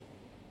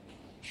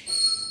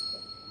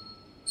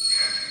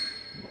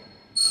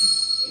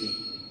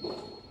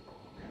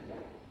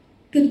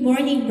Good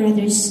morning,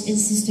 brothers and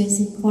sisters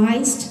in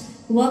Christ.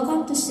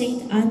 Welcome to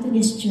St.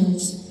 Anthony's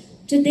Church.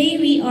 Today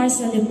we are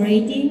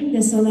celebrating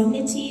the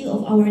solemnity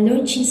of our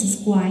Lord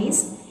Jesus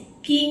Christ,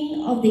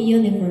 King of the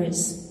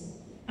universe.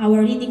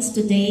 Our readings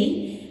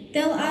today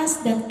tell us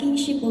that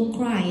kingship of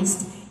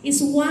Christ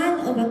is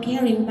one of a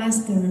caring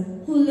master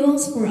who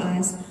longs for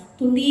us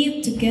to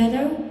live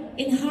together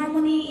in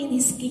harmony in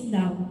his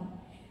kingdom.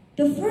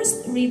 The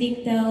first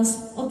reading tells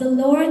of the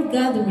Lord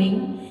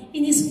gathering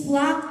in his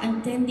flock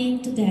and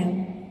tending to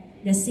them.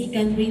 The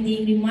second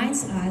reading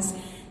reminds us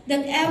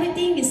that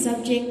everything is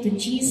subject to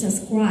Jesus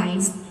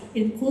Christ,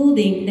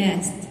 including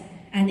death.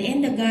 And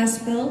in the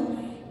Gospel,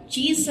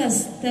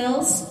 Jesus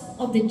tells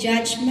of the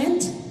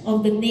judgment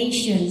of the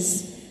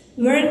nations,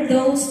 where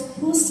those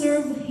who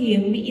serve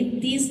him in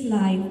this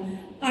life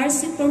are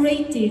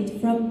separated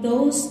from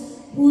those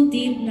who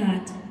did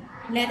not.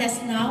 Let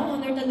us now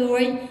honor the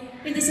Lord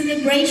in the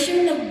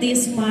celebration of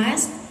this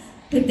Mass.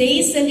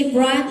 Today's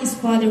celebrant is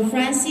Father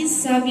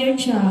Francis Xavier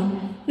Chang.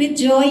 With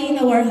joy in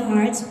our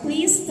hearts,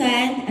 please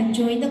stand and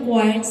join the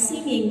choir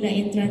singing the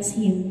entrance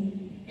hymn.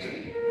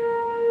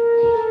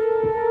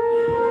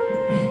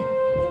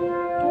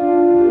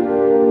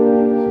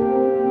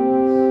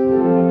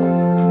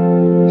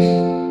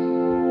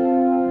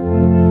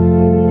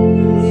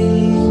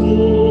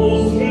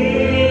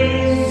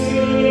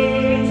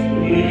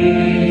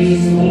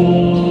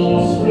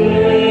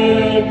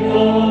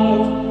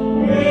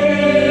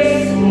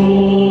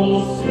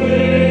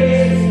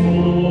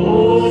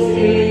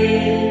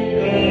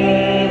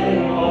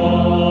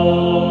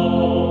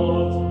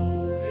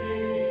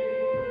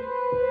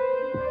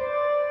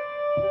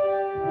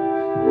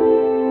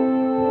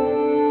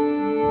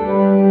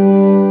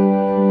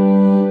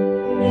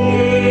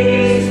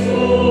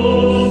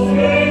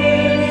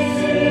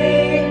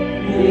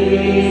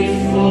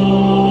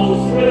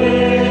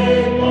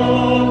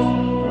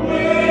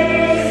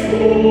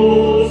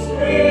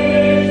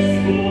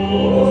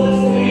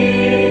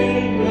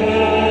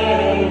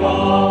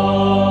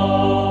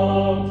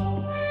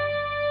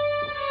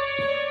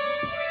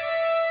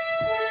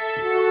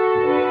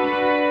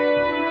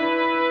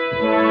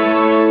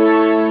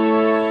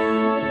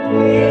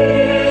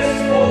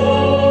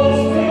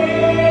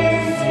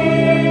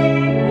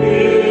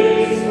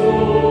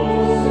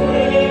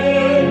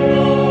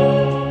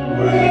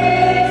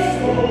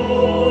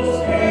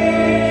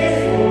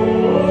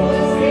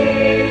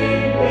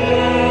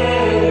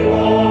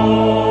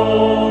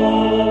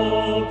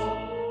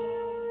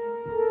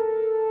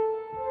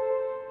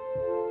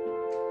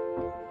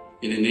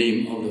 In the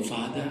name of the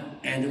Father,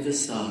 and of the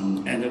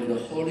Son, and of the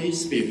Holy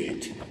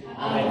Spirit.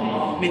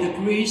 Amen. May the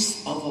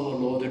grace of our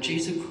Lord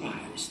Jesus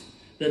Christ,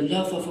 the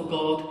love of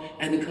God,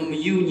 and the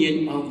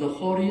communion of the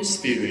Holy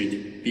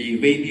Spirit be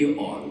with you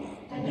all.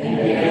 And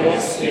with your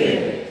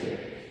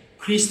spirit.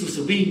 Christus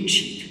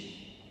vincit,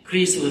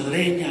 Christus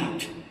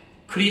regnat,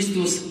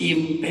 Christus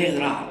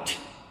imperat.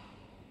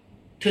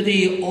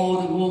 Today,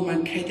 all the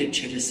Roman Catholic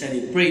Church is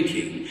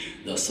celebrating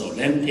the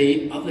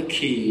solemnity of the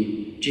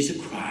King, Jesus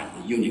Christ,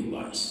 the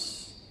universe.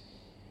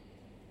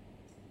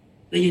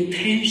 The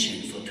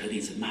intention for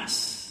today's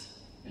Mass,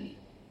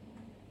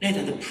 let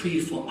us pray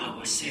for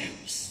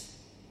ourselves.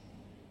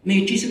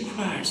 May Jesus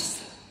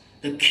Christ,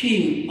 the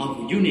King of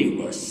the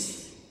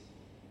universe,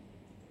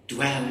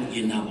 dwell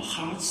in our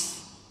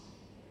hearts,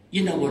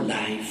 in our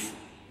life,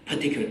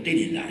 particularly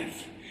daily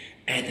life,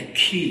 as the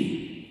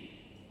King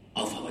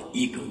of our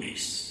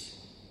eagerness.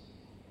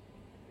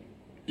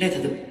 Let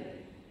us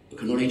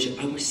acknowledge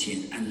our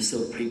sin and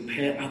so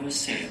prepare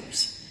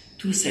ourselves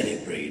to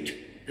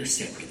celebrate the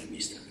sacred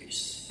mysteries.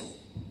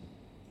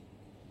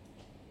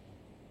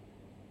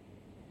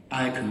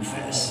 I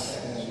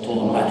confess to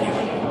Almighty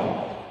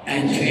God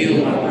and to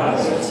you, my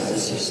brothers and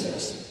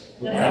sisters,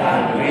 that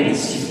I am really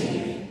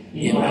sinful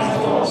in my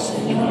thoughts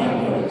and in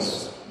my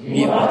words,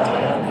 in what I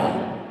have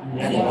done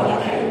and what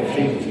I have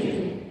refused to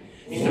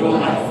do, through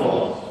my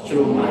fault,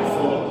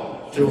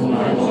 through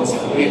my most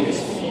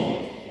greatest fault.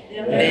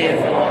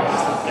 Therefore,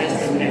 as the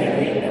Blessed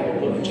Mary, the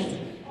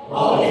Virgin,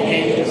 all the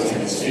angels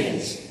and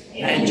saints,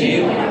 and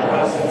you, my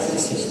brothers and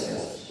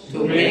sisters,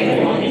 to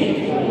bring on me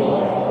to the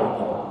Lord our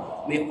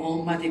God. May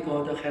Almighty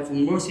God have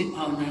mercy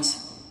on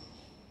us,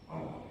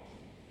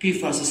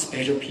 give us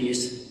special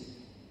peace,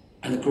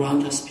 and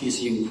grant us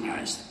peace in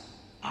Christ.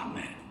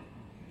 Amen.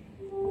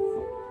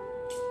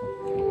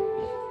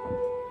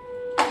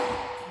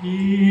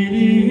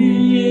 Yeah.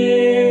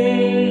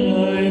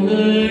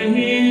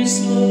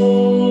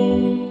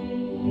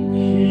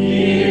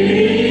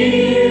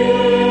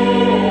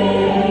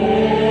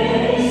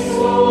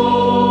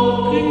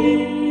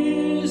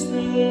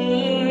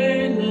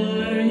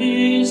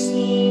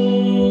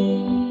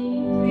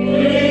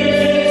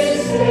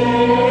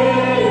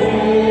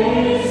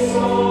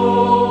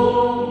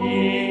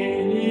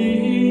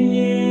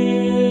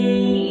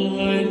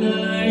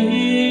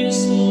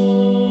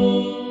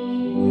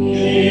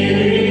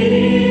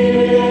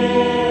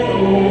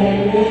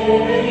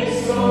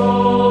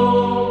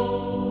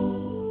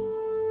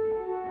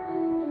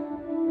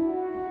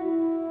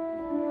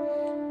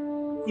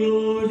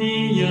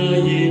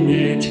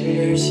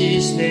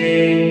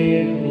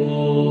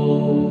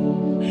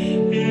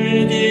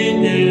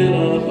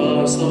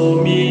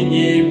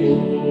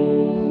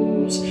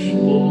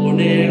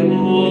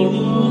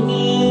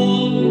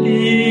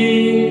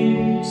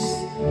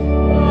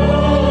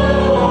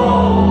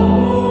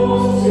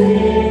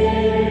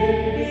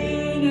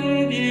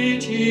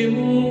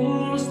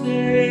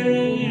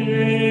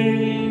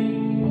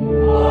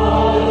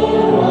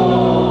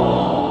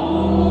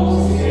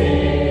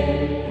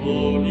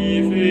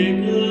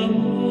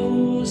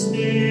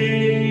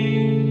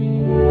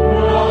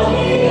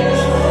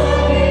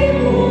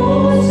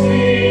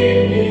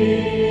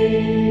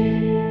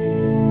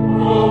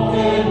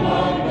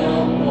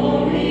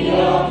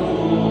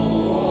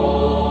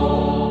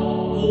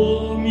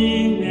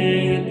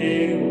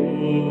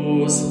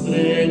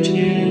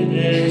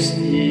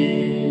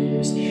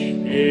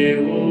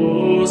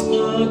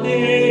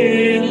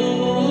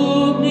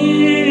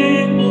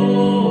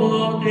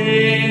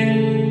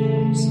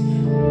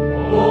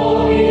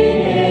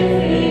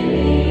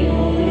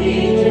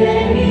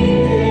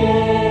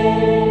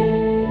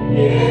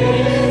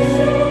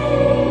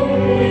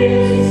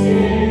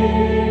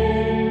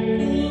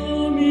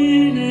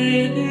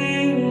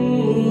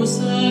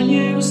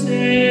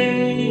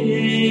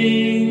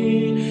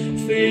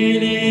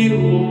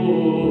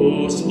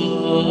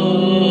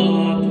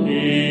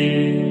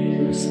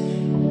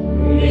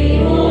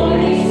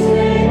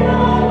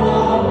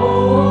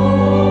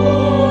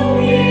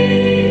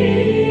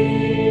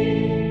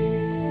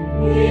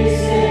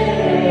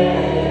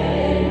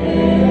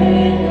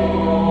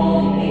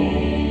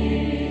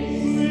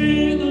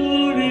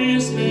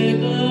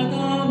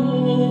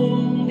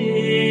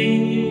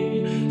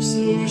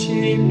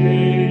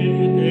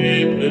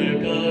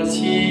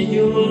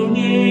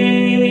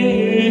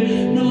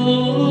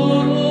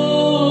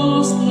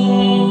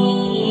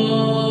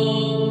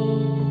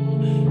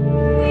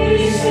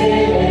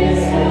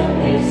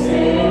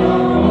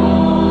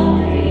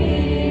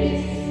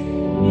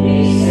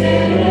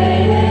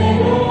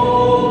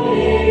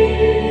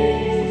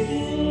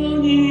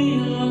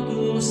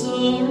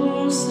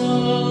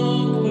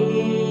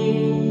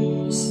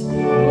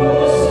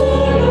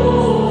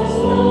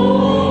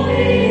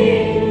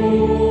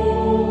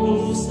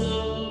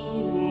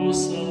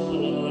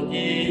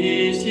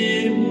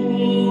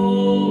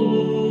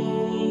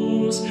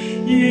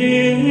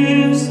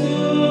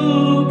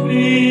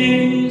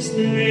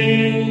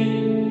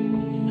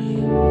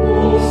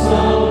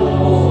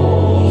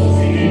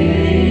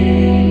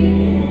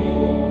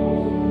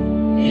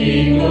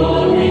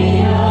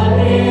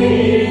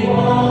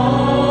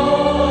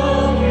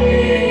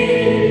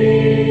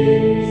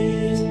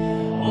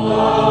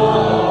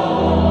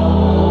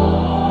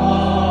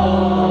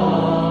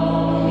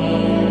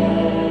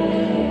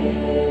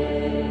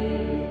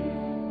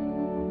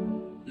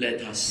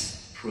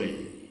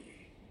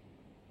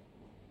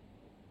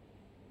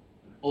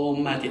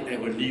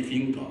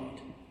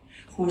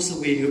 whose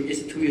will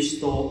is to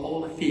restore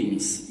all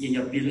things in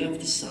your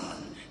beloved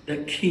Son,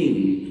 the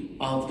King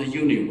of the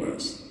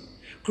universe.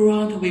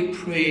 Grant, we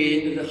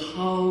pray, that the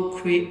whole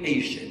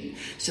creation,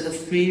 set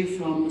free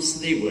from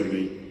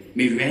slavery,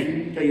 may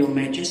render your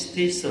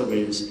majesty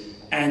service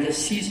and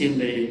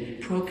ceasingly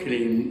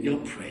proclaim your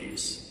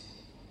praise.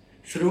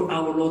 Through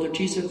our Lord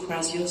Jesus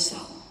Christ, your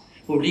Son,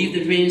 who lives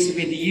and reigns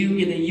with you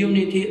in the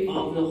unity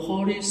of the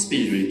Holy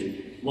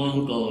Spirit,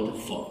 one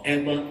God,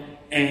 forever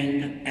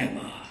and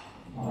ever.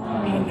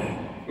 Amen.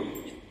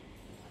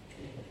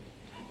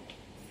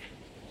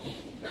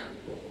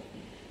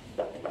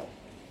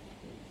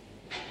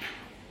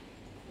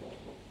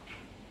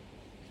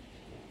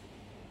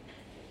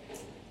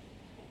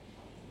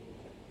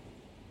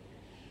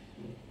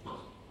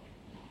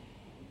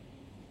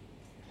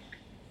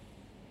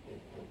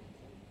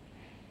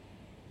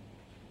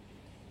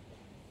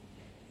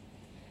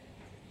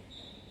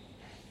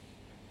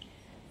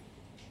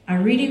 A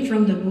reading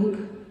from the book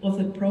of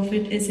the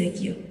prophet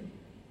Ezekiel.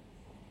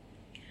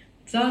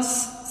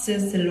 Thus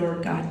says the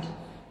Lord God,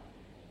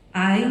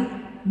 I,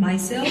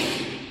 myself,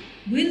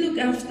 will look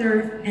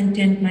after and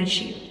tend my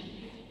sheep,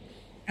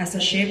 as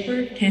a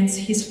shepherd tends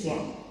his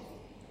flock.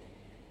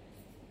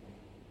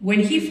 When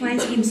he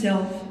finds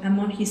himself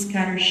among his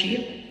scattered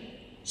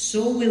sheep,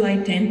 so will I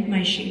tend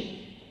my sheep.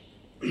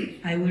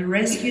 I will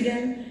rescue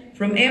them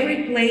from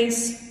every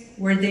place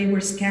where they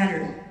were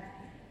scattered,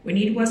 when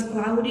it was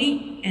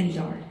cloudy and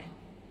dark.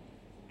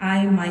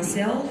 I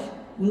myself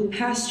will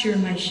pasture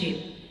my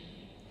sheep.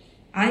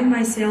 I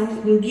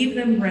myself will give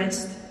them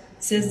rest,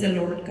 says the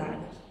Lord God.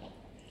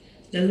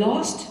 The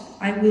lost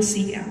I will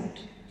seek out.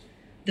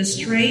 The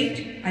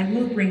strayed I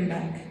will bring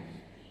back.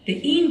 The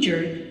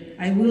injured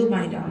I will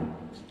bind up.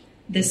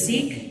 The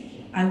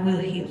sick I will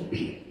heal.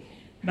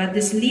 But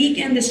the sleek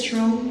and the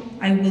strong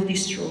I will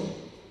destroy,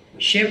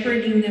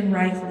 shepherding them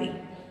rightly.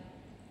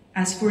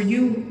 As for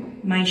you,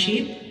 my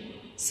sheep,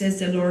 says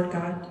the Lord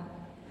God,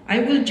 I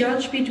will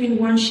judge between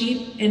one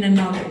sheep and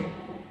another,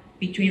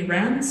 between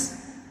rams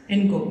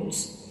and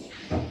goats.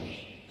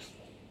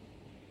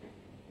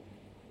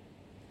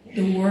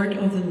 The word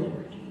of the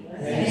Lord.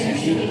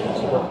 Thanks be to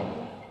God.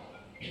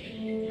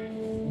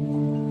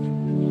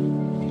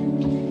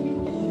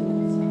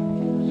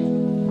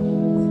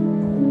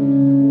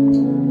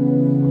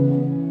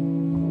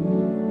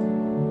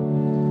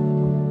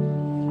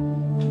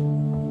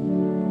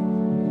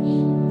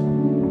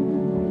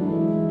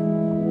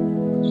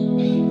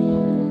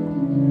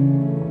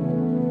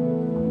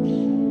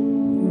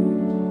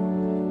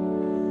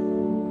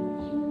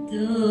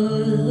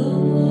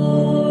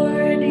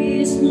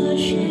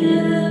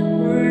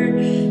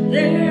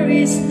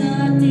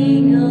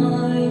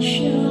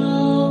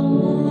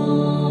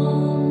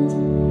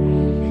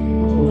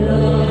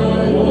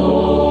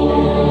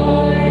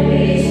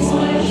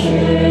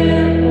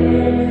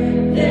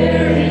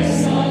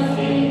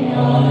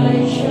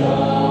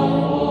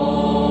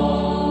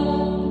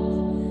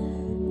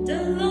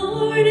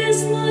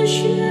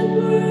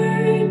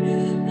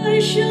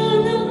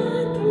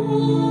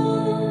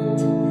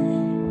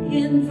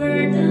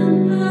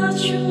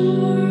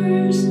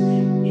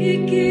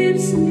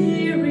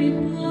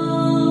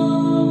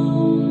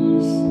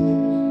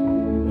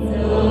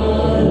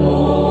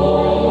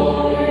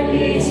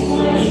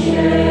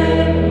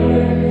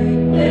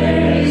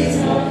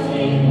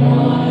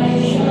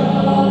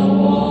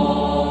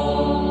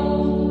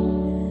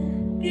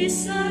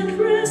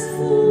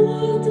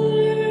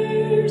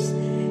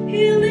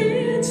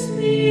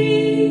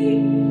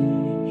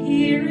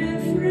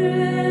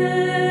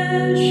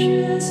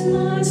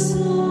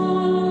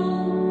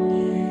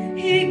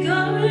 He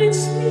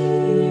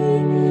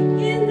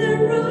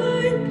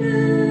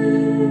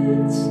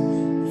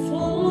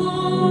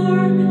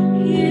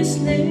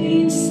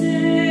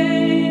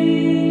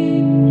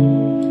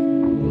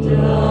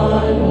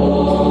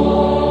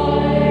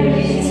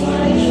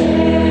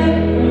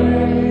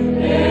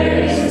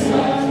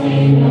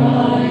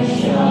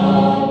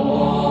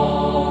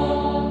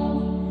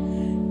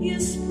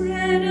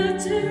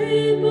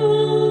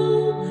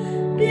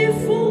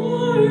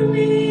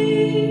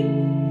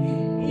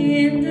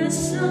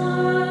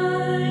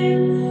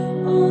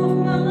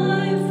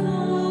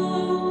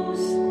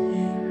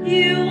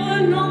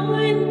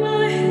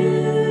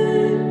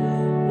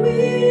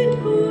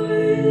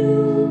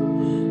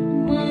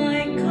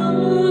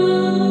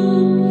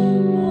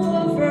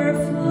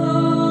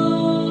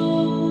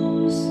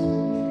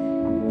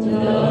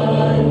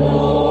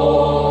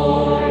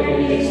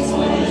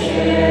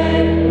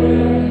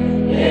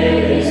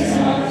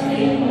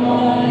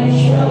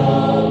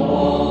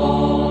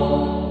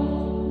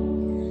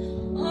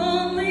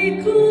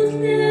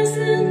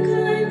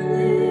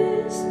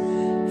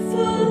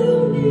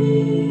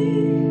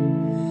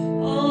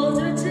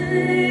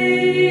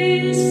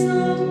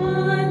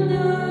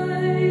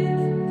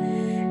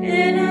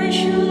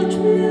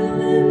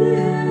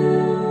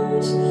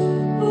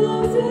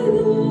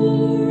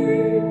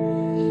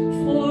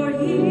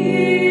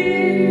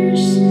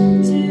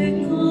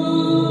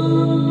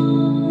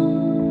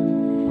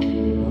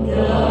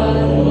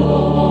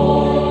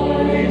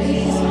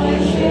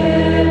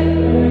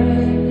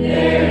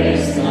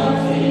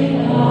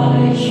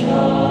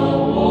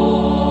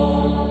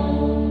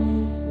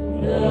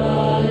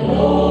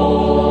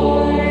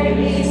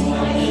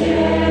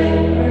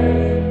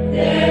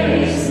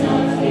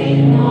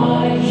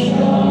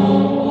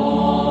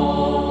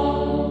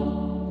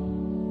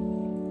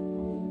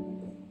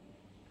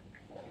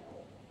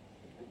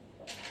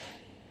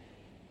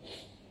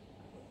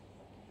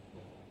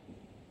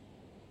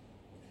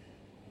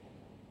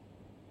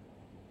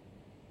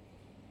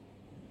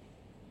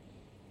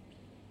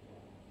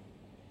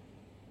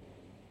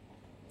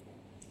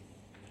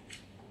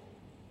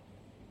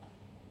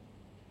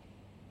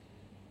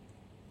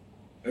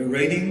A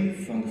reading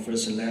from the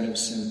first letter of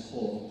St.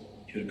 Paul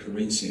to the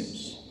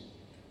Corinthians.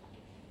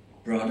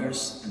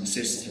 Brothers and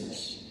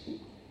sisters,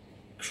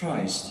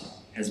 Christ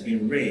has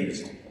been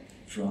raised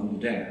from the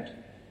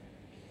dead,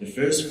 the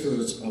first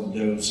fruits of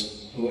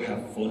those who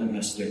have fallen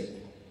asleep.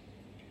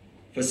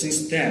 For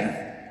since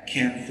death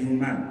came through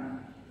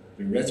man,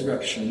 the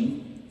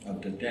resurrection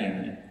of the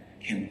dead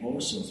came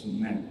also through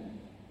man.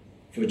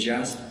 For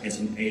just as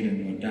in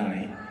Adam will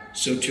die,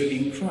 so too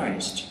in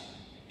Christ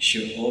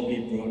shall all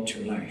be brought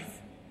to life.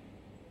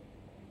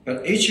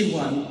 But each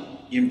one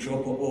in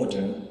proper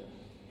order,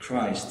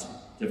 Christ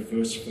the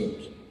first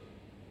fruit.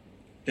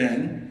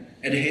 Then,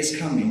 at his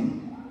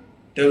coming,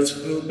 those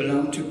who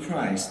belong to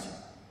Christ,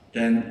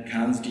 then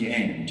comes the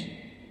end,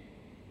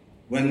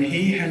 when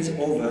he hands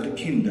over the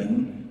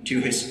kingdom to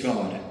his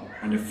God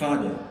and the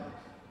Father,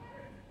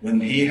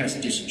 when he has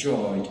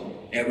destroyed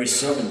every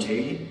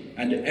sovereignty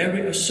and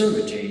every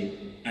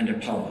authority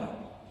and power.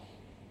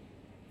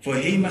 For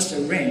he must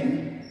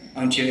reign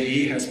until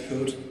he has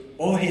put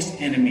all his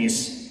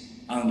enemies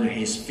under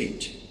his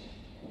feet.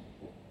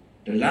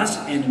 The last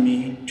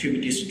enemy to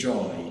be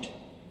destroyed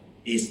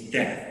is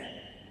death.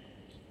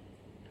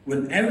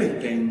 When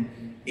everything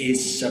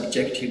is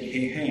subjected to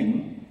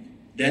him,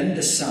 then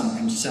the Son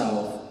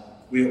himself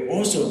will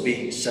also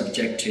be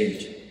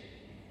subjected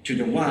to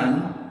the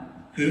one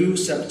who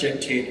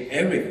subjected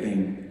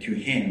everything to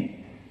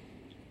him,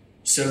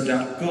 so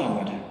that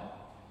God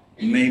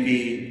may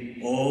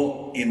be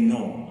all in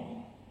all.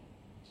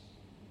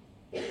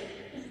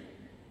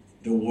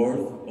 The word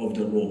of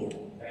the Lord.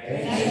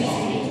 Thanks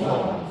be to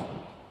God.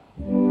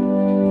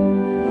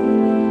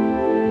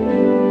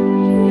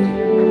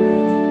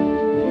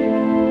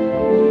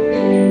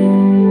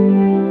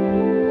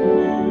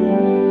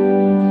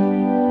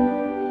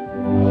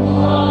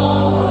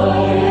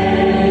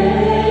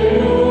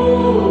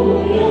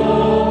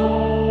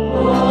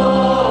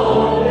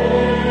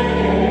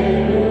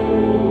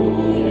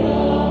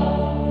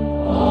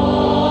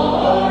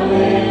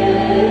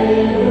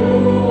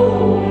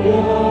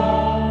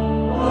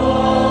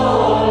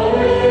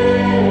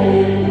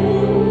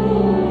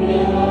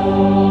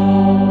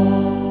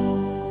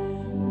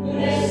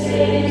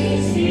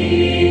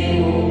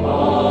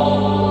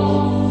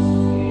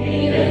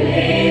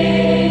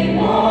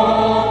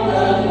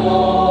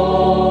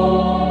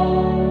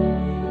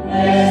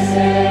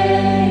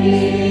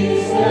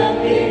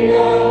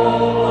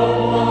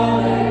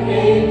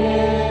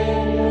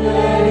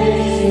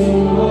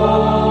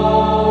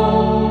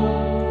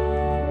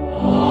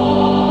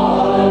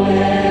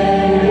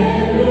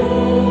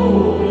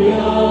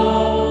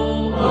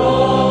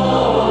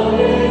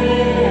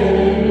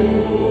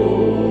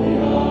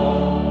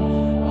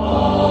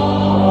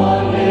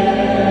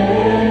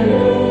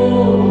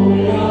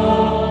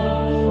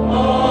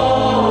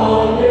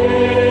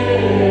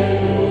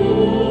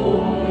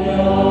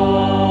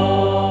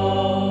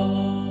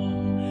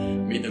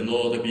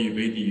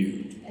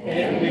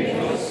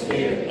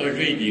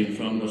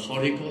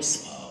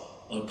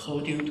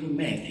 According to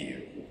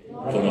Matthew.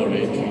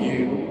 Glory to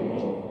you,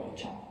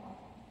 Lord.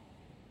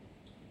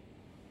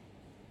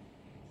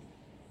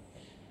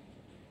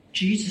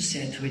 Jesus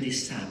said to his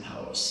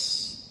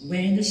disciples,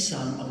 "When the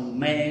Son of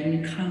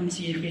Man comes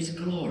in his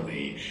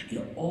glory,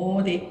 and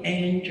all the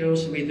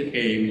angels with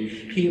him,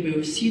 he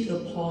will sit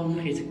upon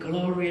his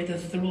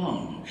glorious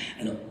throne,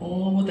 and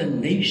all the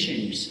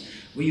nations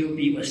will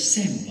be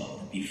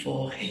assembled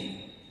before him.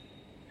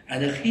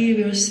 And he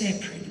will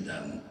separate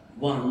them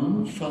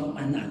one from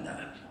another,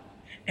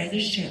 as a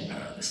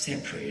shepherd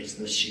separates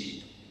the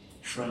sheep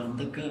from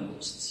the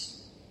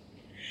goats.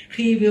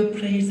 He will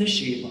place the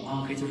sheep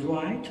on his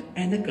right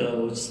and the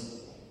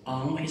goats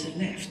on his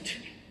left.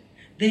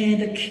 Then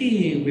the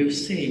king will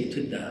say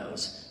to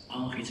those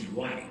on his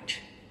right,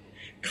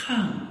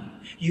 'Come,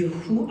 you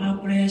who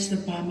are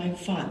blessed by my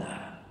Father,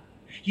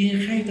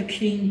 inherit the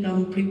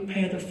kingdom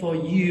prepared for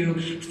you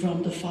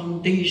from the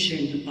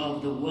foundation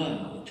of the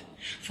world.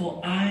 For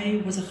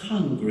I was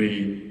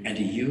hungry, and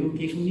you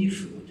gave me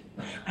food.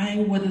 I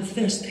was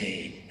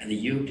thirsty, and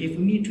you gave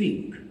me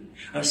drink.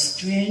 A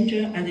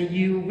stranger, and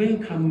you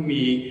welcomed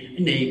me.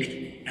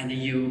 Naked, and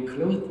you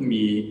clothed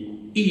me.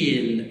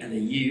 Ill,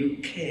 and you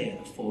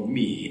cared for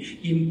me.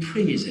 In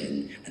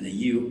prison, and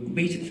you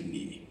visited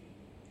me.'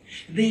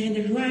 Then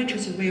the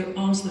righteous will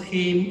answer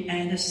him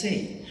and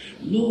say,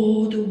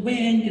 'Lord,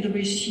 when did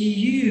we see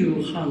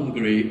you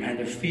hungry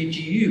and feed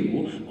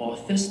you, or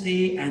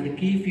thirsty and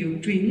give you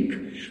drink?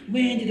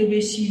 When did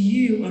we see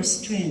you a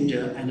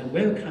stranger and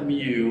welcome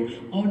you,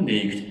 or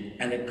naked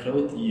and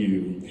clothe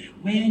you?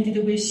 When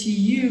did we see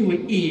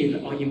you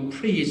ill or in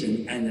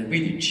prison and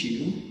visit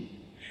you?'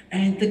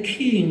 And the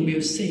king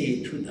will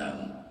say to them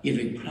in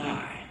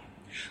reply,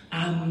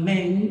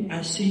 'Amen,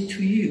 I say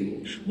to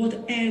you,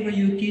 whatever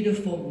you did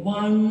for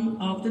one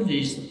of the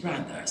least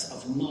brothers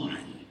of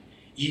mine,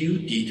 you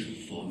did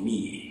for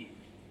me.'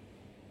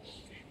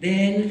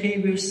 Then he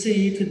will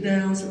say to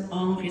those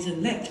on his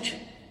left,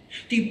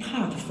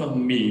 'Depart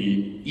from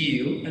me,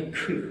 you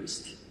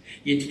accursed,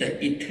 into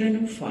the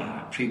eternal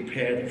fire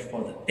prepared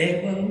for the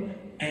devil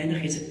and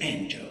his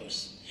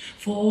angels.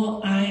 For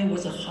I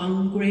was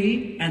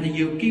hungry, and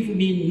you gave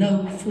me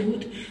no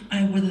food.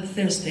 I was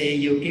thirsty,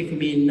 you gave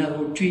me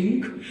no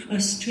drink.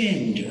 A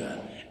stranger,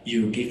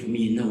 you gave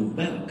me no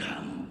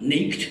welcome.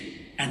 Naked,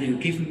 and you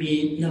gave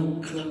me no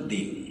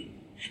clothing.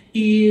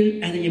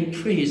 Ill and in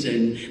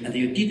prison, and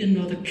you did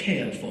not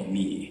care for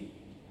me.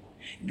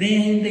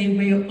 Then they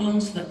will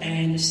answer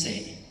and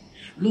say,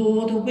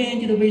 Lord, when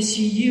did we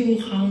see you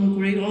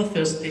hungry or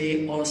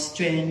thirsty or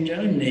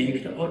stranger,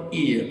 naked or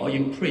ill or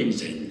in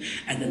prison,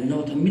 and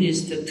not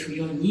minister to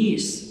your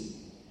needs?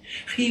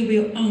 He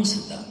will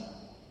answer them,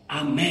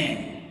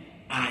 Amen,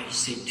 I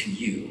say to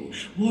you,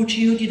 what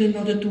you did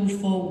not do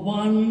for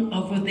one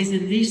of these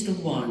least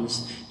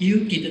ones,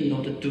 you did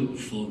not do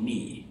for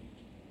me.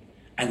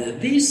 And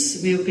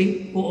this will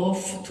go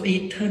off to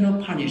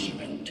eternal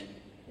punishment,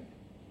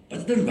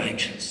 but the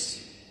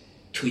righteous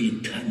to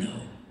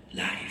eternal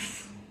life.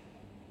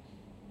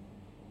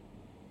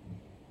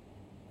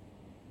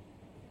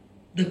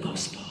 The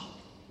Gospel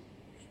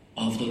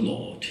of the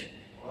Lord.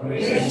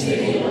 Praise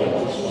to you,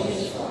 Lord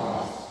Jesus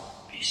Christ.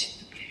 Be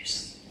seated,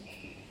 please.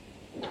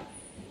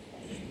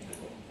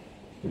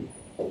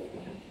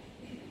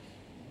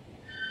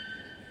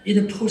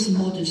 In the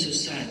postmodern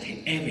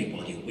society,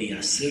 everybody, we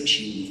are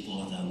searching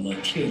for the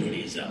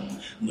materialism,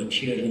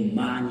 material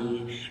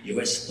money,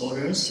 US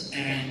dollars,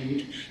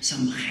 and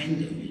some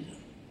hedonism.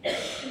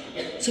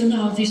 So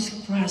now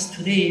this Christ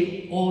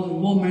today, all the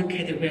Roman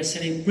Catholics are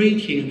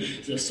celebrating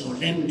the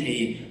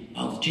solemnity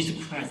of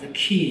Jesus Christ, the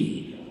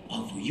King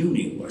of the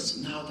universe.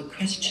 Now the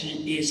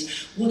question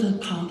is, what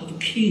kind of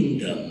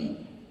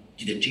kingdom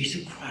did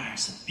Jesus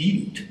Christ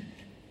build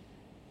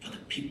for the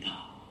people?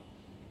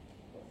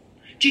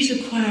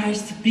 Jesus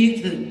Christ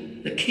built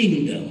the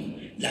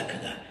kingdom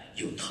like the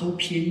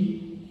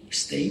utopian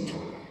state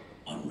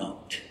or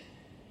not?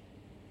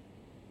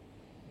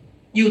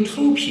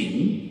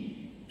 Utopian,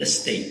 the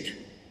state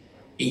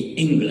in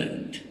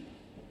England,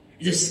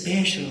 is a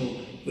special,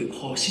 we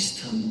call,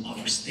 system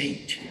of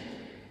state.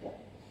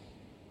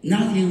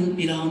 Nothing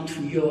belongs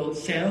to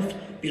yourself,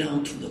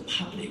 belongs to the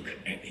public,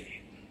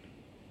 everything.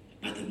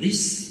 But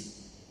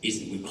this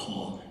is we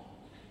call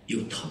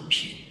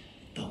utopian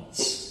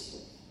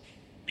thoughts,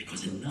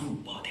 because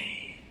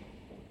nobody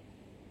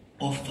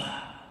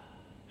offers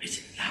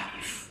his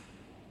life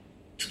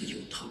to the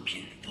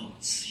utopian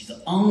thoughts. It's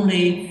the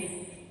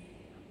only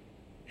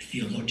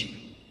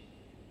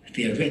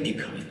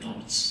theoretical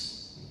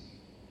thoughts.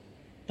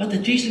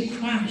 But Jesus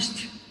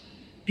Christ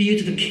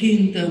built the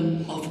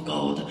kingdom of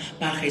God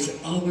by his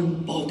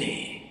own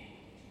body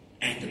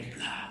and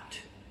blood.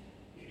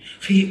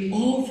 He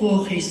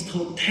offered his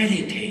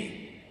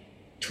totality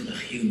to the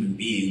human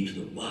being, to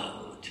the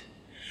world.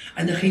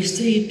 And he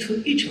said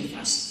to each of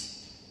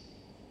us,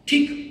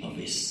 take of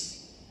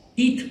this,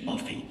 eat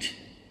of it.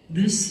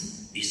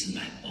 This is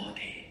my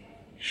body.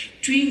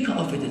 Drink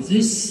of it.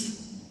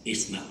 This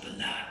is my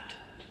blood.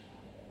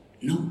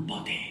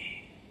 Nobody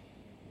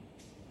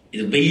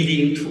is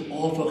willing to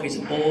offer his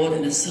body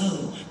and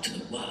soul to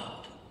the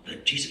world,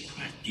 but Jesus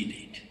Christ did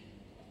it.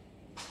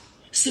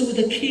 So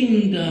the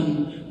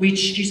kingdom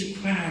which Jesus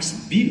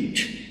Christ built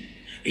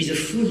is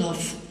full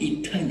of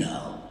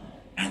eternal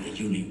and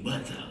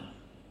universal,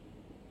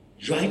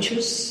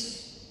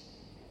 righteous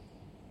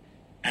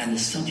and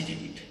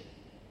sanctified,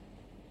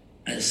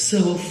 and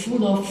so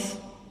full of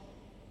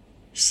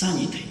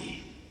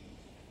sanity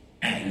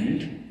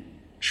and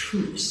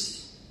truth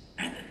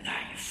and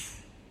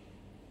life.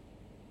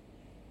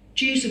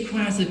 Jesus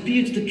Christ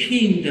built the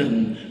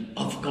kingdom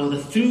of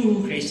God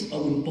through his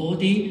own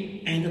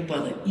body and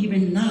blood.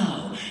 Even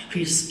now,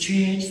 he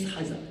stretched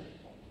his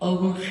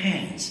own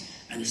hands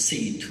and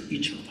said to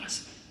each of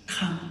us,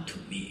 come to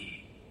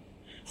me.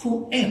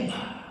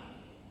 Whoever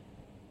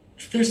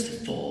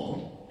thirsts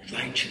for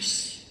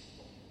righteous,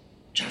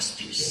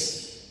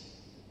 justice,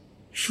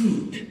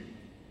 food,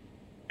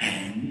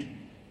 and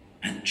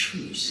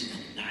truth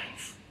and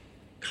life,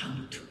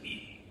 come to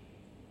me.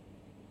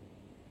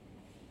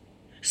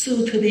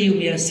 So today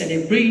we are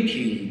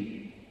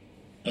celebrating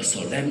a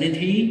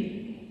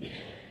solemnity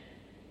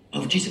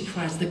of Jesus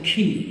Christ, the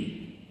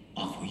King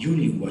of the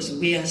universe.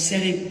 We are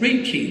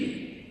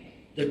celebrating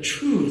the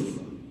truth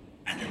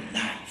and the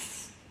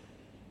life,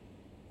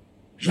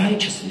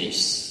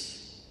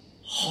 righteousness,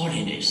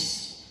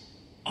 holiness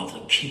of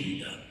the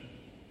kingdom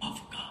of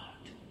God.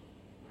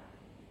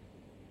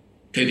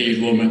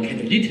 Today, Roman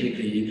Catholic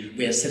liturgy,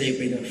 we are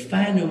celebrating the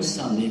final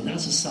Sunday,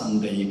 last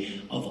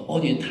Sunday of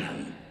Ordinary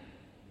Time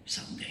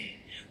Sunday.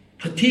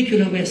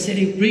 Particularly, we are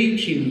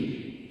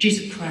celebrating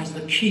Jesus Christ,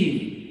 the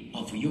King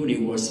of the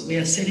universe. We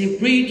are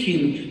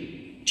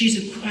celebrating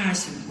Jesus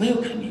Christ,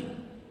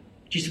 welcoming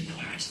Jesus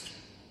Christ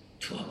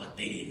to our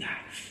daily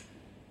life.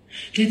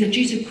 Let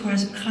Jesus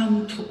Christ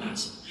come to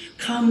us,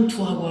 come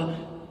to our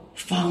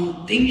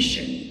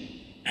foundation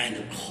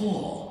and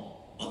core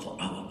of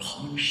our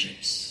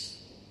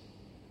conscience,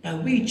 by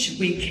which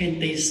we can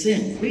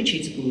discern which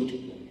is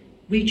good,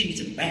 which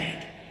is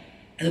bad,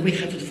 and we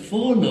have to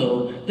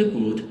follow the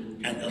good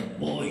and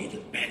avoid the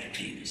bad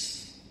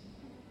things.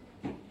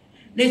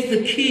 Let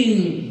the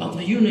King of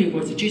the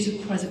universe,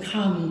 Jesus Christ,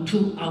 come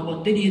to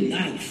our daily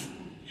life.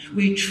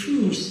 We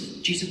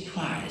choose Jesus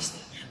Christ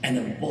and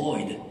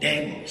avoid the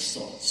devil's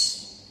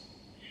thoughts.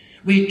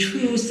 We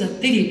choose the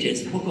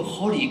diligent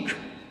workaholic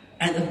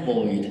and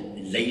avoid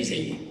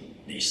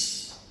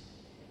laziness.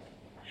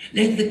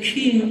 Let the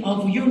King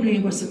of the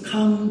universe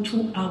come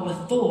to our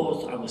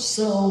thoughts, our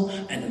soul,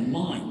 and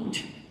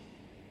mind.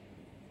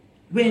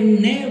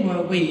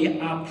 Whenever we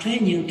are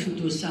planning to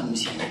do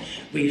something,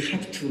 we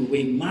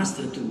must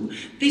do.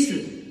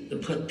 The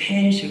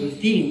potential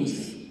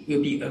things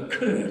will be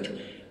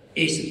occurred.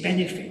 Is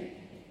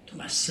benefit to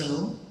my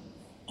soul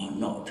or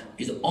not?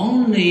 Is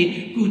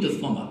only good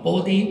for my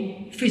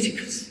body,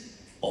 physics,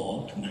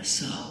 or to my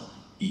soul,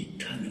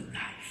 eternal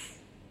life?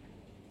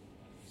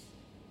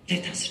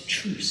 Let us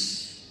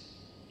choose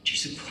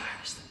Jesus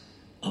Christ,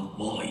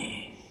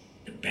 avoid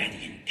the bad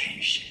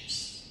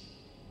intentions.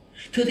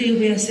 Today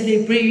we are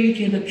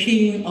celebrating the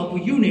King of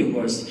the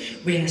universe.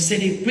 We are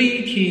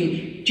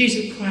celebrating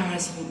Jesus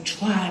Christ who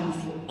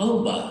triumphed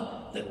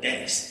over the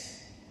death.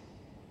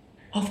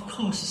 Of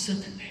course,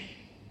 certainly.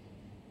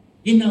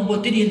 In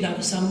our daily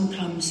life,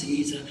 sometimes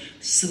is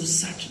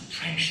such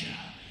pressure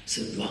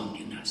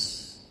surrounding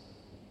us.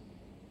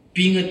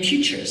 Being a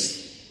teacher,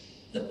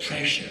 the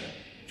pressure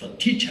for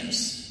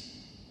teachers,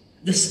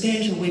 the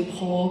special we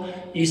call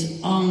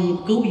is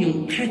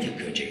ongoing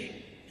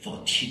pedagogy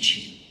for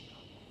teaching.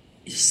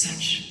 Is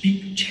such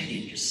big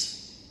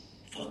challenges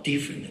for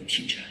different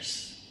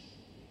teachers.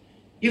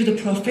 If the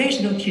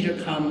professional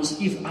teacher comes,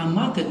 if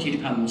amateur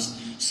teacher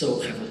comes, so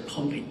have a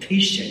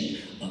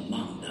competition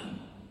among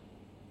them.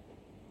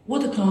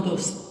 What kind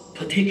of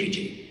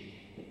pedagogy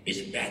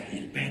is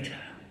better?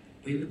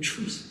 We will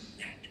choose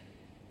that.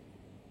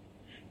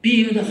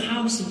 Being the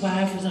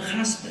housewife of the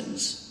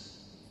husbands,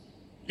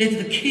 let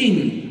the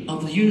King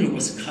of the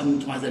universe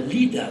come to us,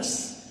 lead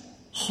us,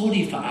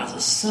 holy for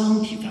us,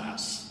 sanctify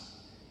us.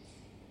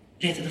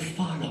 Let us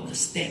follow the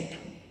step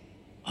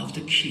of the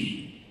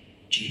King,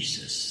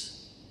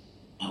 Jesus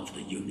of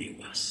the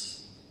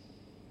universe.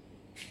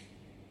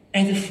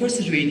 And the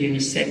first reading,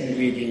 second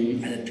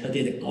reading, and the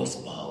third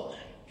gospel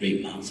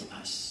reminds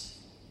us.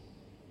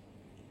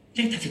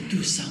 Let us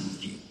do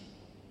something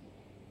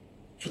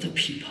for the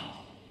people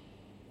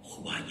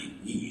who are in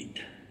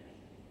need.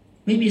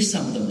 Maybe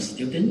some of them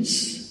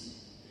students,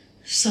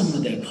 some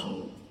of their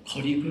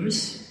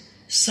colleagues,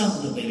 some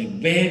of the very,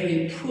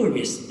 very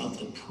poorest of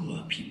the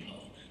poor people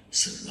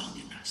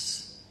surrounding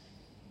us,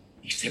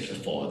 except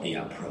for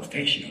their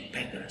professional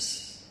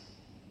beggars.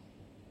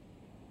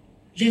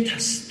 Let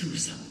us do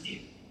something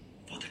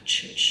for the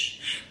church.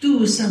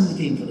 Do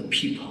something for the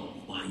people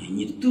who are in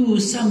need. Do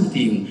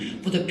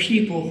something for the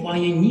people who are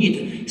in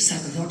need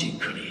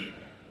psychologically,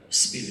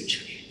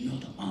 spiritually,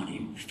 not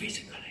only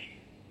physically.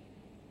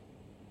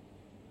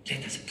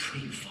 Let us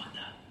pray for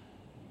them.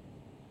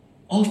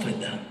 Offer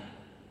them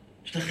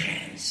to the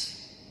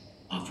hands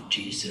of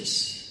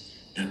Jesus,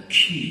 the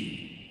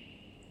King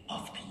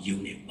of the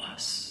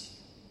universe.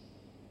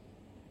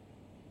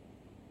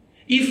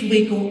 If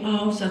we go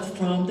outside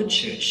from the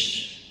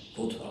church,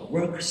 go to our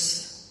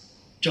works,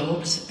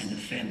 jobs, and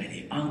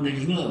family, on the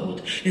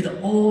road,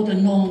 let all the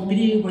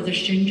non-believers, the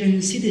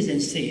Shenzhen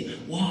citizens say,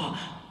 wow,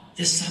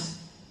 there's some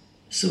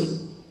so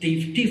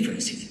deep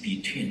differences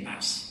between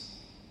us,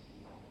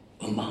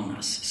 among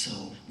us.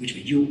 So, which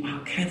you are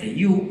Catholic,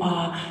 you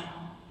are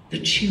the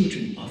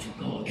children of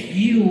God,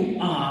 you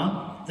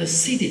are the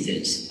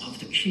citizens of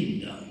the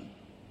kingdom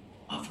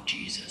of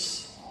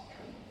Jesus.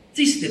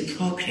 This is the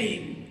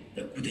proclaim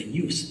the good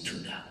news to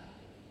them.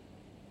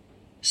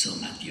 So,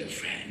 my dear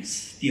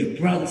friends, dear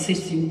brothers and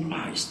sisters in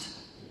Christ,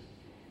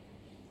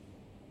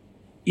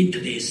 in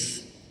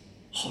today's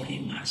Holy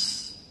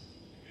Mass,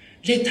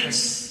 let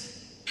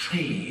us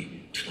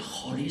pray to the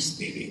Holy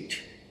Spirit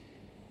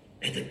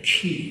as the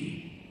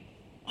King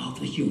of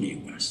the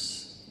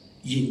universe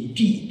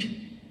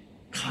indeed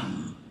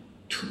come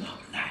to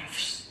our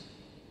lives,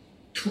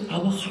 to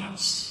our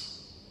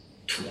hearts,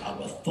 to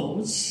our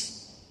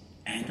thoughts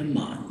and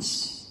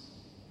minds,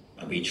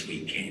 by which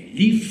we can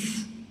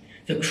live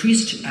the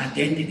Christian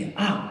identity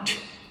out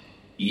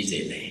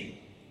easily,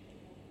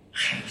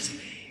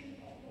 healthily,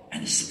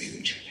 and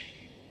spiritually.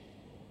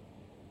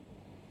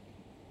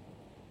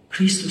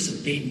 Christus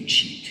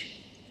vincit,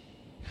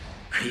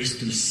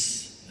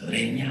 Christus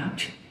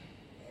regnat,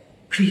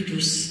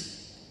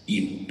 Christus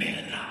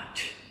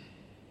imperat.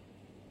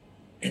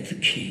 Let the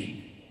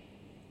King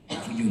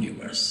of the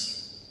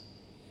universe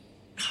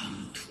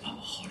come to our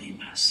Holy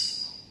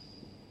Mass,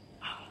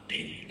 our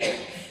daily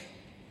life.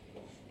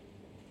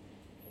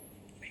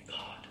 May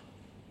God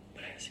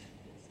bless you.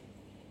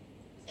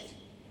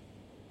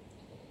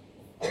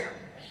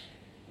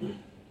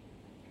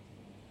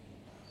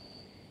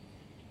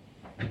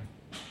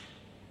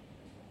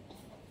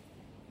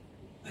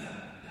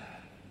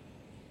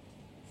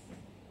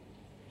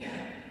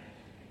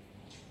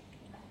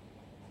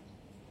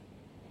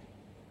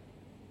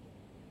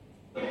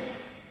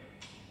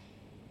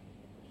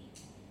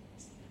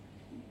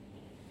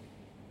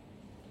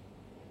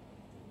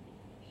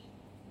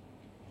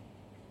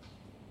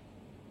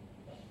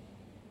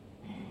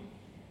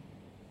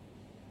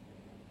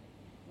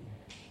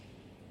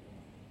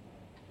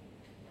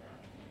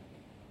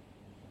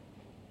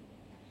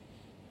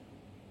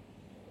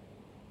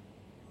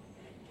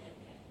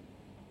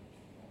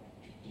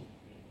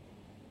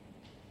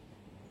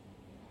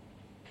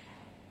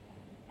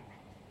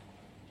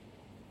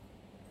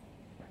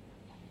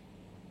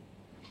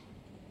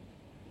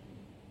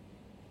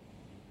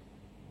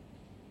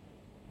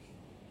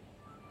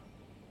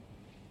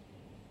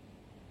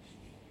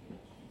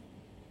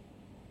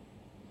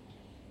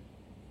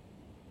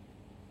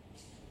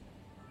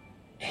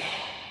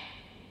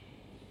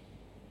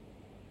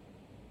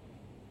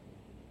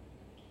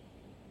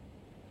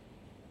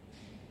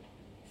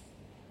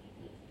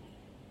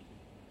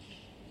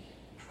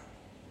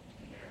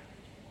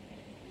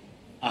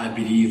 I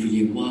believe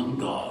in one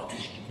God,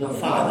 the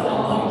Father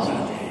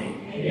Almighty,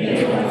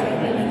 maker of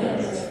heaven and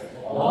earth,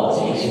 all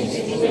things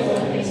visible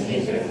and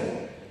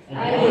invisible.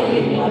 I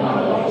believe in one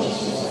Lord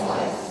Jesus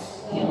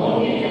Christ, the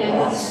only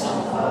begotten Son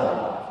of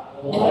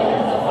God, Lord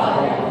of the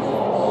Father before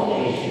all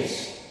ages,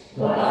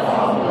 God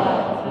from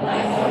God,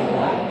 life from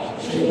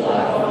life, true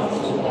God from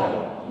true God,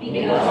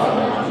 begotten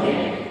and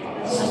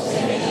unmade,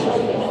 substantial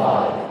to the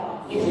Father,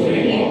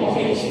 including all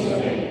things in the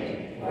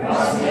way, for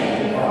us men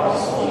and for our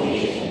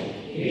salvation,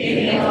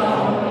 beginning of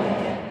our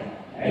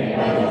and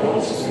by the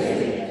Holy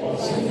Spirit,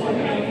 also informed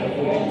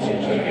the world to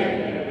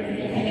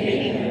Mary, and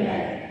came in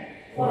man.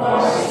 For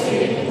our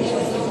sake, which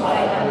was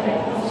supplied under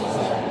Pontius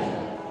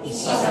Pilate, he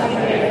suffered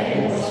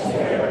and was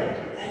buried,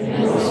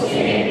 and was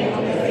again on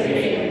the third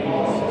day of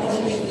all the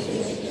apostles.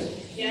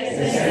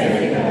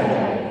 Descended into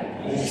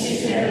heaven, and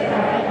seated at the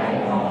right hand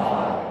of the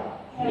Father,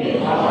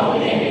 with power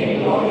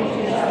and glory to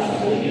judge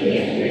the living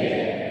and the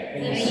dead,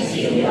 and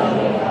seated on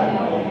the right hand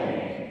of the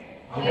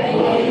I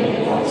believe in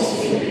the Holy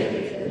Spirit,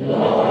 the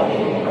Lord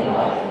and the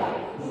life,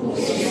 who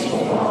sits from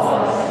the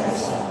Father and the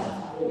Son,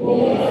 who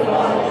is the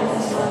Father and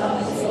the Son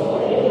is the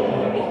Lord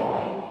and the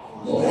Lord,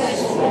 who has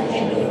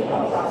spoken with the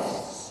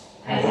prophets.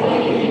 I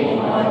believe in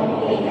one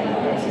holy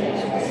Catholic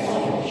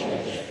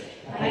Church.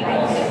 I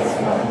confess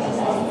one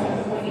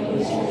baptism for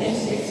the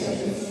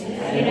sins, and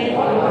I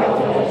regard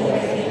the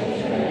resurrection of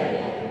the dead,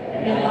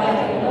 and the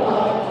life of God.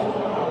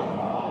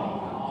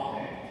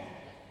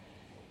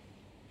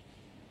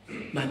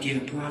 My dear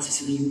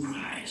brothers in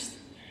Christ,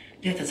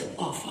 let us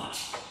offer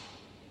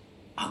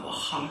our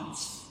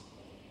hearts,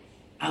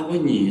 our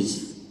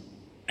needs,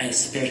 and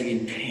special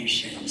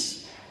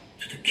intentions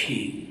to the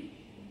King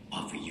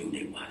of the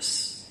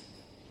universe.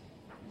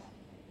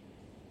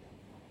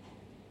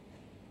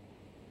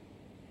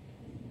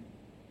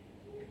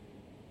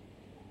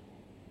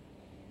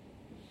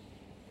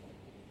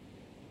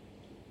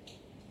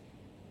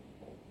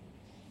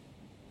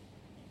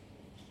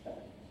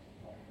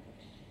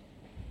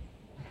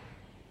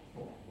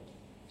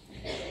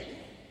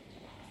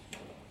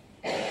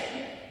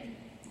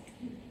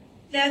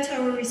 Let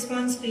our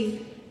response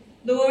be,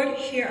 Lord,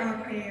 hear our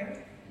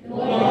prayer.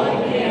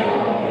 Lord, hear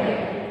our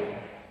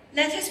prayer.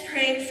 Let us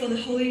pray for the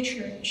Holy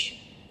Church.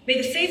 May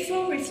the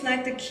faithful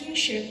reflect the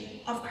kingship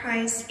of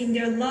Christ in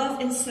their love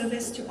and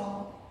service to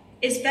all,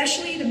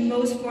 especially the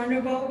most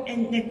vulnerable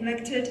and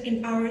neglected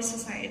in our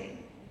society.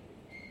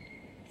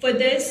 For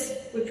this,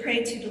 we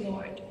pray to the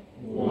Lord.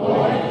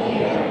 Lord,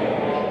 hear our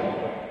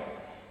prayer.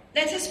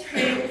 Let us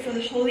pray for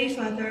the Holy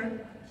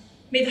Father.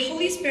 May the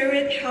Holy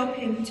Spirit help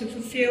him to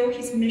fulfill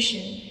his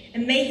mission,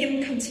 and may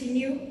him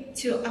continue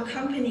to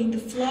accompany the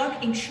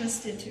flock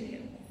entrusted to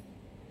him.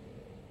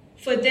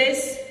 For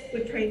this,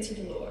 we pray to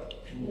the Lord.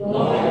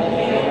 Lord,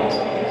 hear our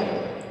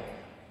prayer.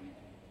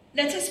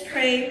 Let us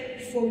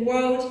pray for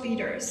world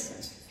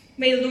leaders.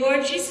 May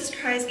Lord Jesus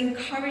Christ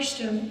encourage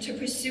them to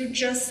pursue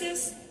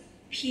justice,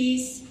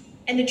 peace,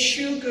 and the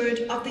true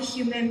good of the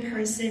human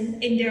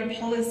person in their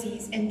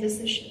policies and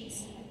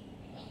decisions.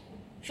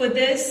 For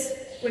this,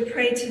 we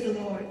pray to the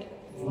Lord.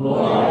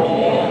 Lord,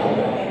 hear our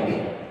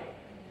prayer.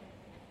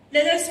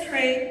 Let us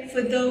pray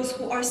for those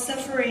who are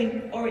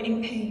suffering or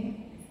in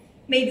pain.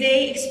 May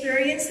they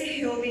experience the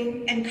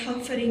healing and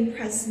comforting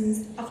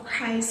presence of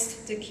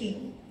Christ the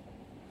King.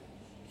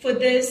 For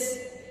this,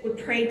 we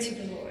pray to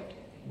the Lord.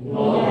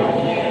 Lord,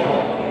 hear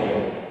our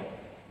prayer.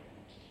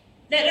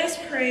 Let us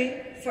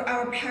pray for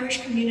our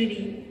parish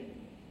community.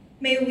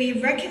 May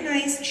we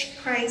recognize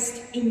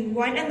Christ in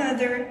one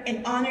another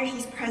and honor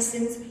his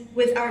presence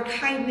with our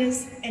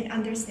kindness and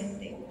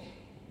understanding.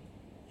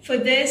 For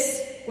this,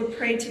 we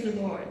pray to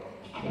the Lord.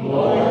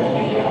 Lord,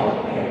 hear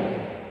our prayer.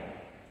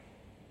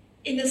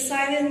 In the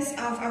silence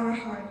of our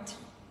heart,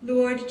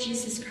 Lord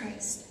Jesus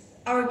Christ,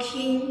 our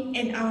King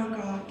and our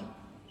God,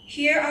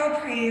 hear our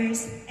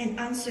prayers and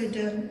answer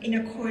them in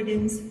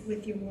accordance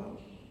with your will.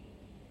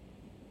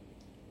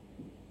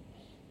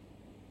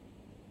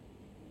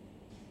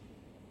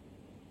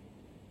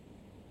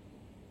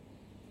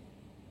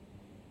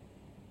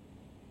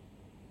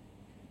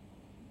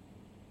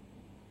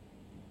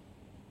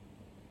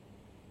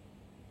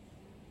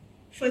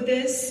 For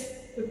this,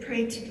 we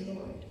pray to the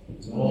Lord.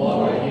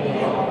 Lord,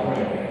 hear our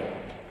prayer.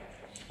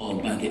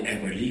 Almighty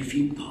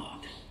ever-living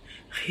God,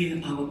 hear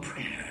our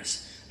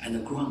prayers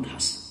and grant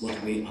us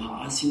what we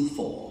are asking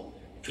for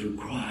through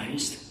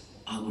Christ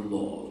our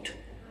Lord.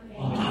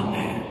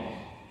 Amen.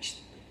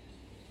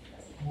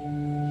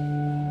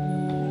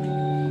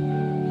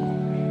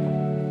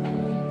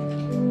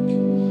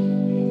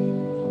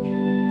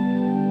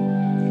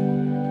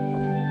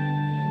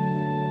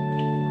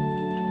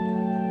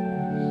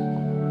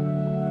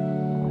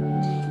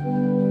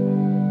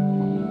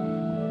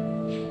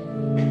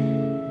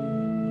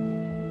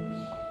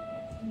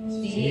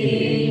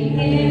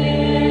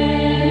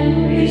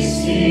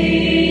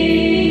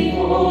 Receive, O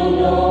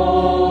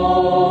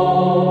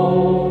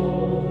Lord.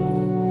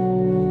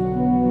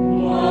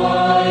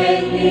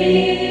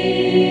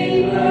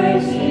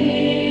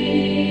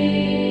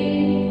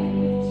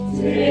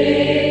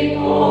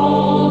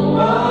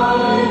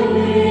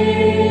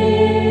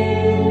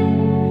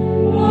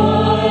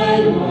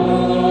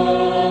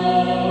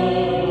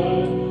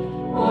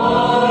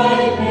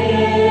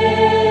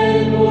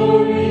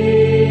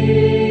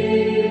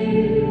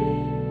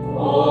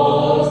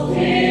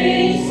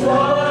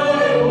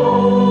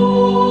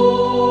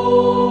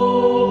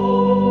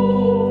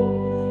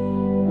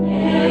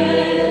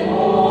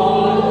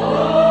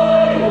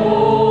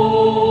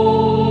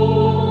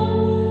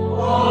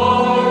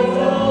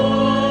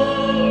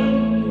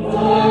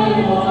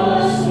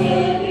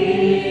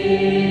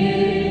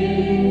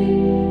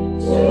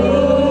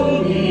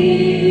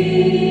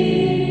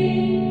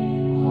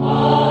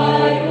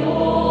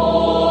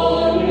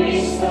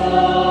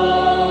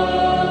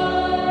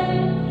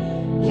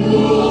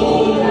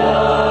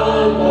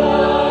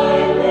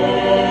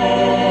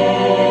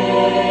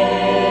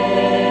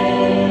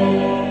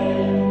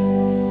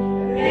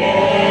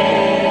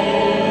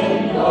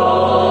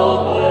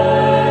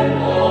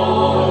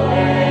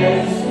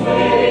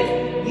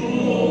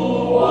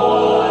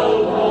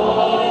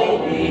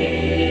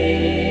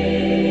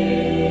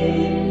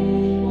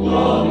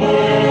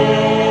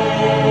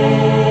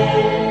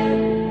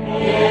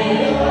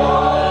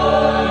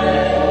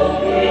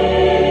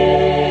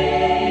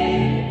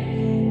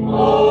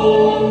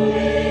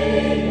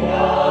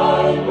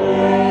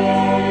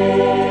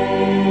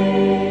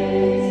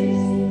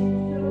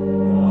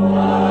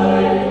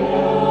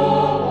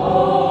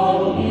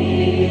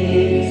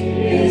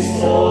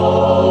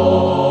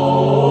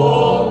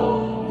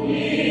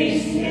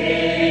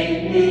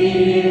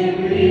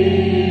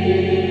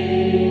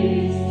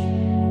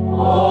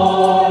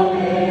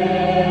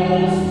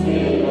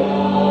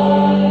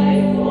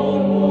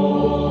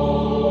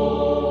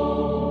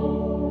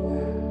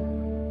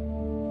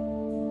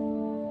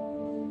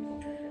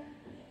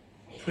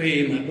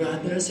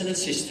 brothers and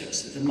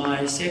sisters, that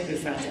my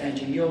sacrifice and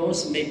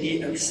yours may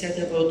be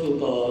acceptable to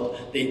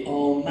God, the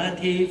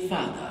Almighty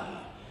Father.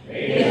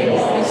 May the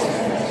Lord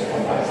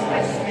sacrifice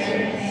my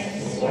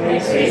strength, for the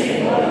sake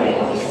and glory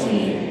of His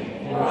name,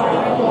 and for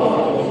the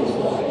glory of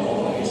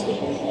His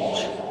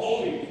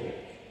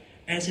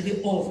As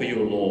we offer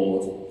you,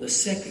 Lord, the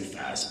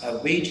sacrifice by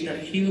which the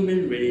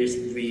human race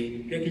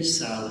will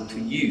reconcile to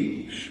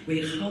you,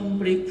 we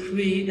humbly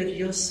pray that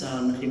your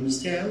Son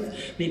himself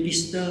may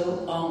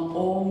bestow on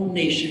all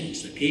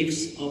nations the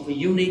gifts of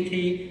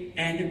unity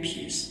and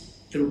peace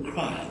through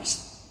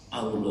Christ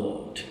our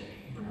Lord.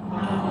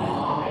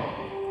 Amen.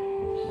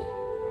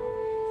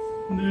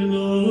 The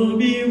Lord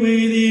be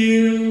with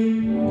you.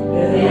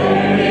 And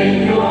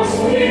with your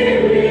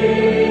spirit.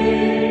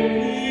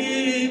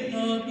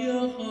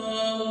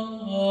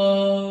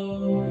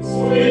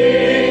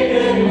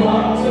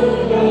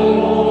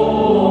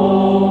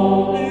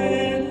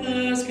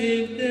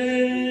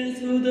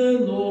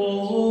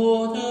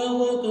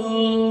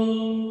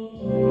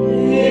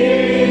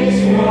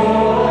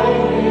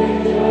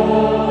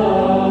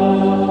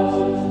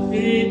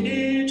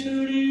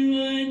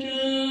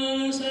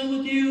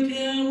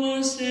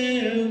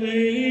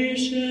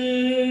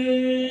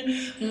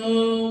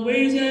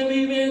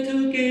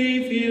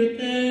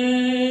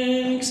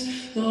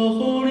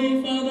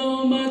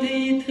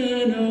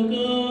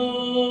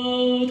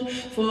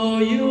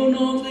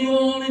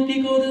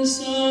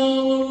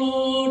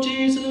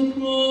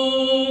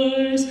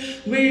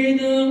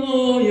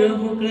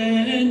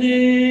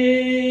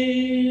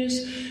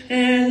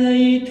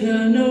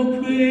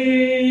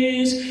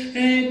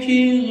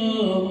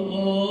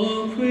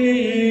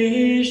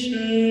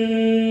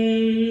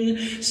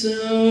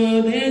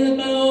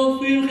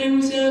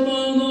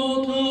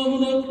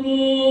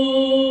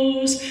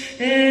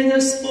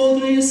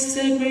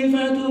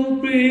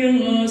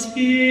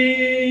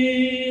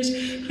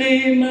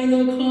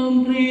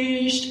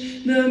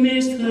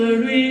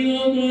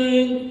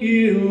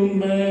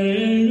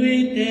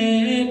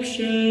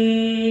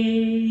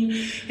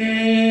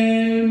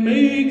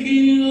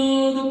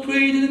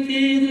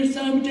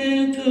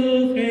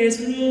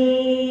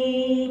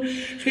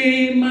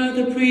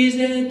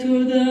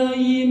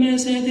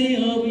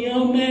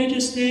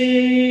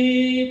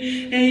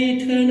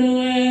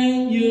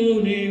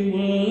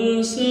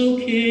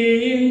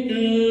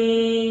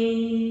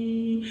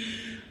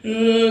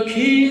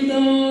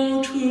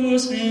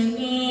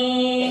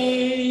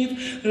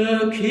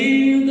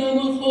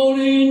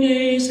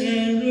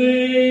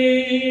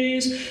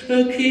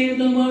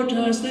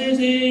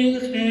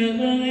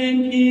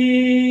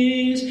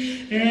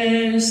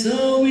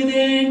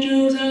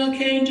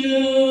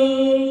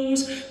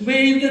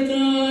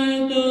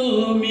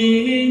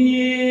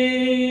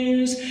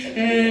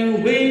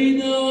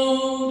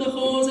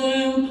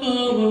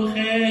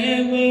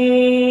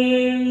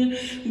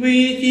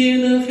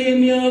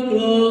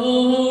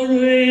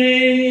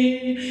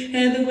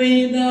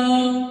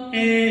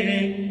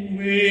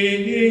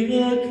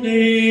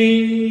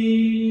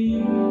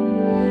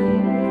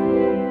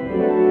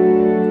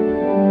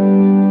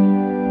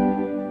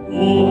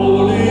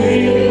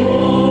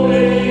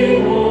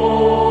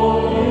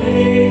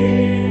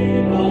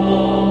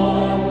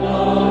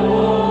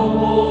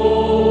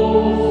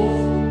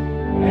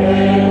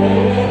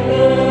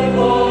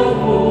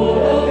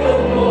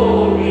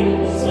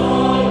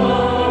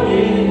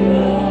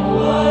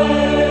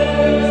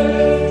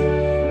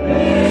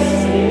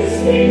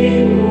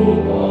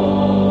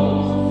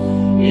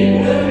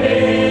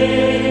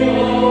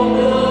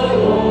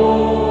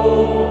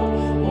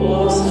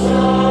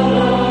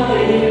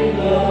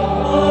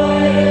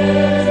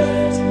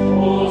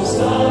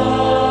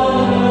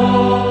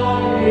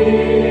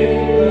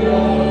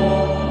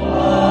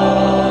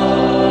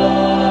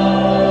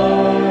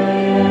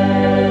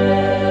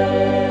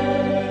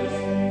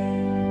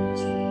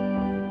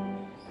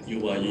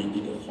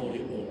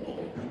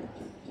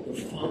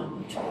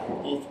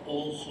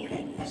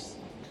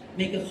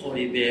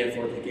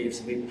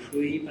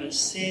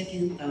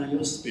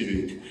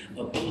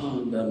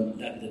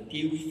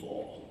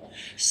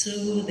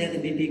 So that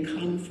it may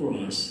become for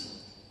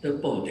us the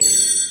body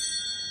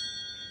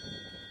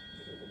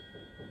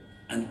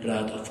and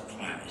blood of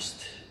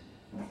Christ.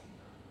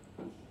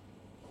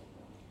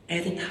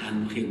 At the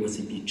time he was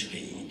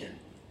betrayed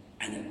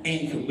and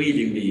entered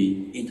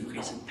willingly into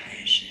his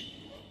passion,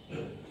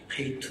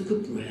 he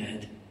took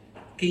bread,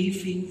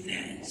 giving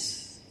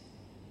thanks,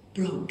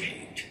 broke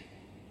it,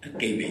 and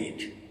gave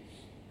it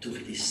to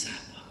his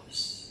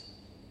disciples,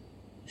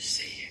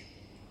 saying,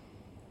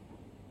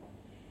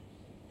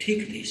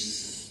 "Take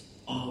this,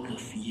 all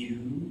of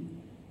you,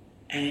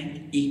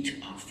 and eat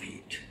of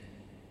it.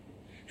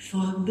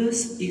 For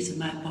this is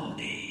my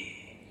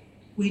body,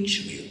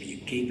 which will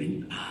be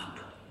given up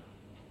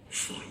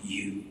for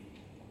you."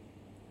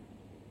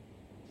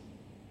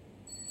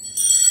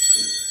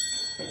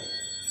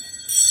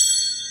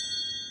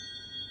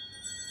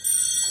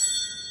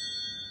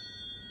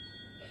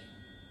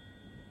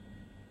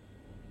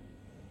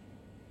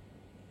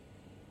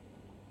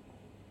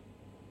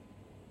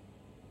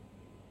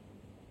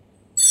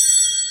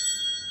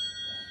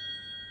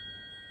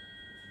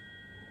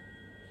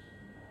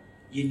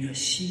 In a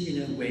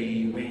similar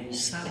way, when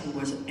supper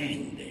was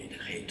ended,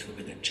 he took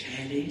the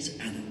chalice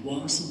and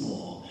once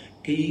more,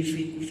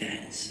 giving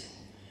thanks,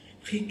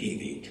 he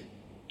gave it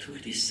to the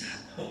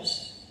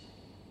disciples,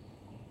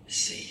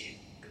 saying,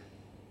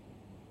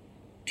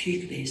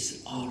 "Take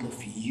this, all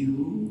of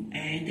you,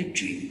 and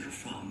drink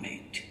from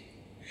it.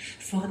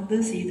 For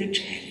this is the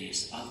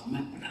chalice of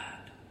my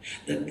blood,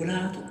 the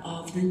blood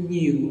of the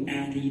new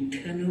and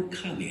eternal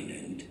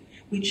covenant,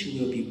 which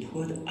will be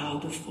poured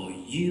out for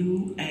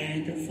you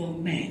and for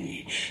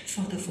many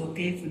for the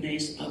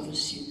forgiveness of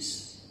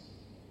sins.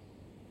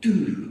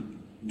 Do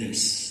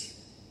this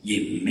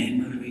in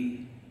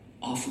memory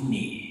of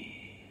me."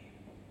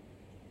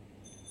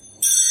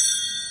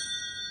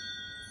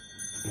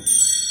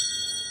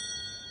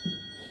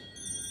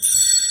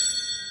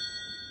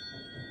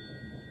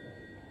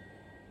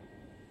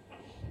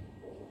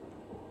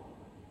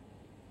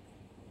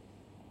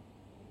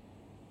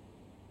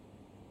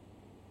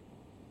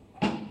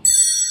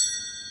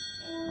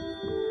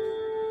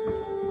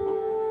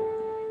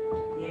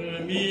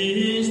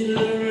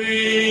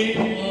 Mystery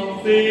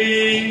of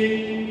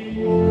faith.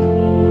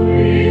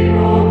 We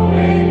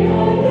proclaim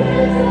your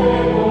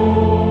death,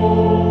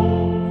 Lord,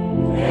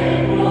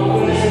 and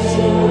profess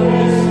your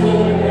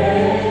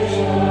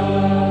resurrection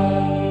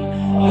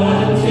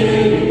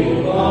until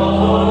you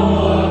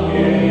come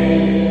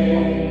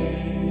again.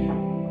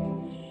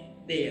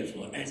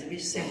 Therefore, as we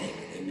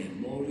celebrate the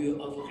memorial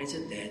of his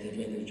death and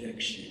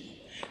resurrection,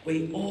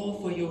 we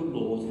offer you,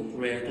 Lord, the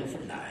bread of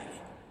life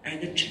and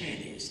the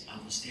chalice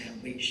of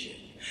salvation,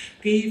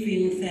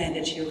 giving thanks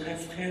that you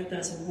have held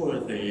us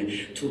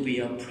worthy to be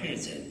your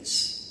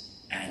presence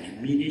and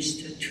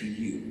minister to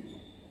you.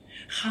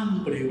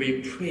 Humbly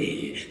we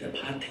pray that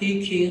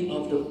partaking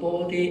of the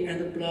body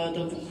and blood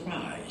of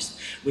Christ,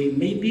 we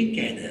may be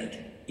gathered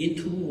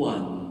into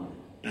one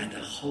by the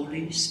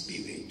Holy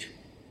Spirit.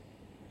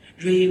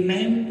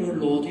 Remember,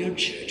 Lord, your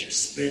church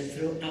spread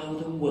throughout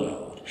the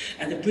world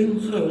and bring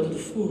her to the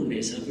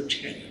fullness of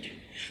charity,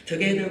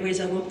 together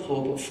with our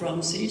Pope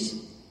Francis,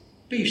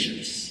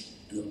 bishops,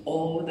 and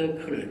all the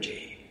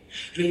clergy.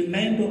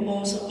 Remember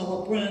also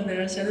our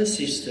brothers and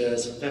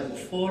sisters who have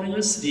fallen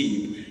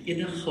asleep in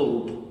the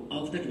hope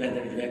of the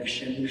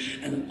resurrection,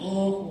 and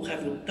all who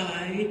have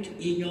died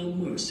in your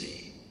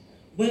mercy.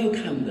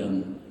 Welcome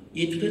them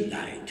into the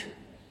light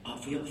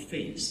of your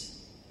face.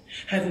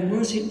 Have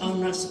mercy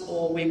on us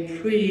all, we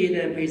pray,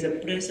 that with the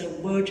Blessed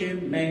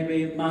Virgin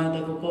Mary,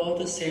 Mother of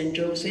God, Saint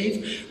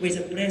Joseph, with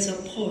the blessed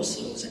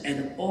apostles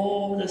and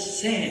all the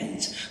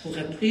saints who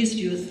have pleased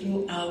you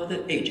throughout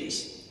the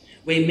ages,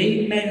 we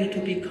may merit to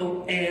be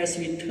co-heirs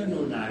of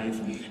eternal life,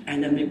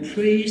 and may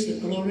praise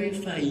and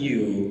glorify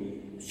you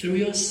through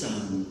your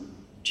Son,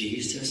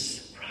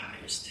 Jesus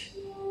Christ.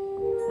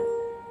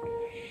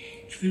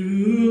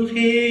 Through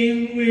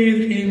him,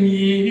 with him,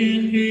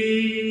 in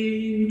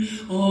him,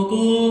 O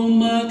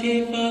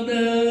Almighty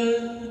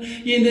Father,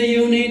 in the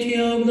unity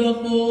of the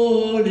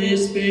Holy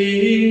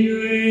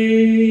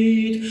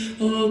Spirit,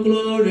 all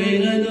glory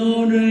and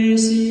honor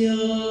is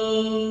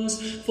yours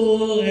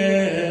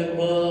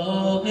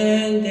forever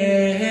and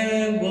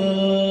ever.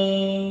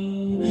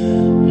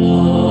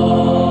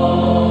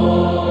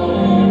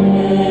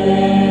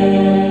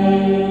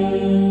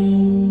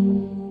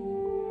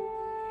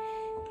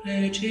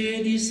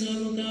 Precedi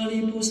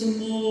salutaribus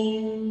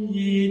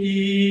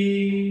Momini,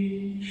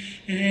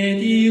 et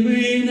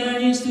divina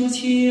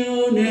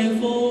institutione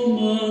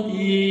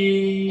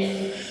formati,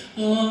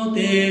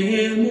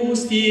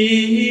 audemus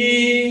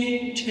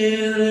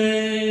dicere.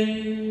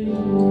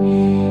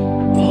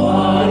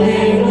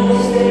 Padre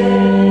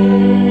nostrum,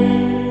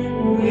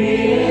 qui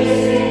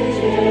es in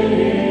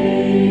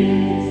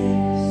celis,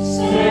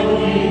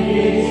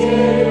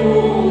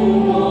 sanctificetur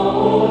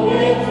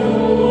nomen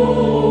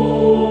tuum,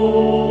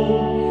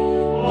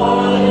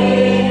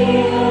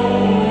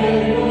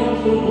 regnum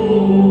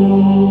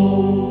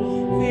tuum,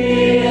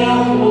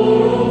 fiat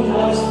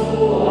voluntas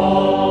tua,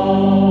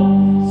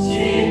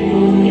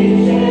 sicut in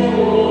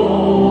cielo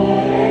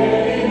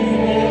et in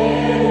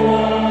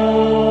terra.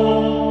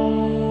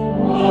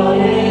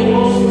 Pane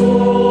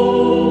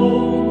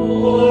nostrum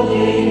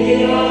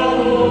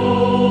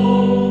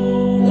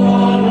quotidianum da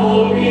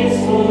nobis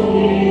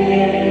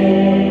hodie,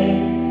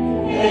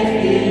 et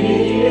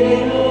dimitte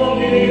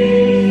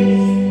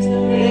nobis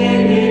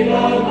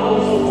debita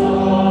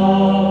nostra,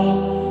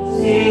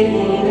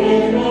 sicut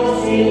et nos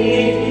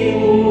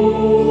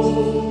dimittimus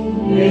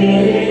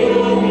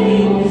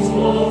debitoribus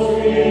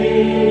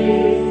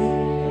nostris,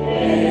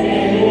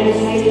 et nos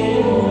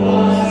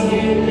inducas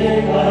in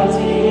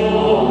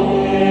tentationem,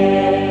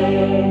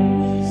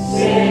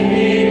 sed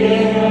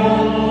libera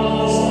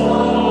nos a.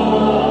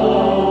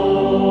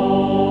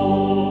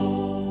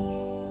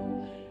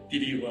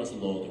 Deliver us,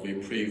 Lord, we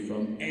pray,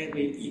 from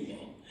every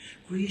evil.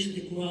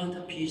 Graciously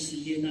grant peace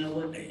in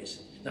our days,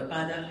 that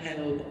by the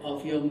help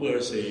of your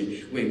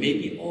mercy we may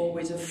be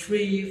always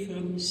free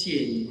from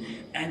sin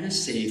and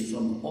safe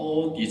from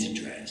all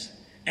distress,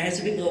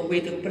 as we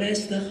await the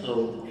blessed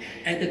hope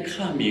and the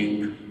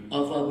coming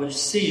of our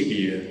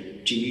Savior,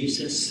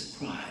 Jesus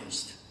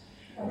Christ.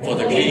 For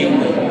the kingdom,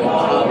 the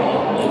power,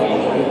 and the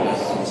glory,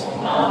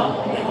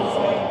 now and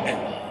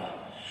forever.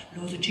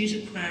 Lord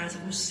Jesus Christ,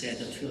 who said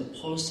to the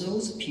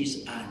apostles,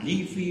 "Peace I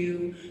leave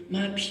you,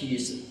 my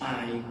peace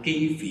I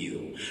give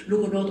you."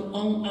 Look not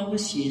on our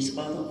sins,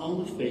 but on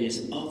the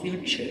faith of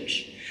your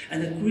church,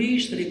 and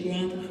graciously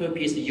grant her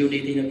peace,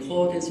 unity in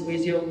accordance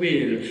with your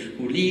will,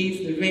 who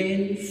live and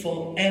reign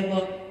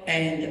forever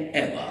and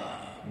ever.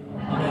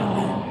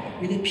 Amen.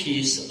 May the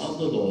peace of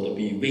the Lord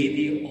be with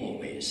you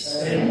always.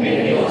 And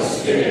with your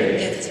spirit.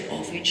 Let us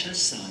offer each a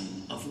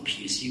sign of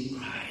peace in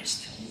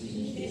Christ.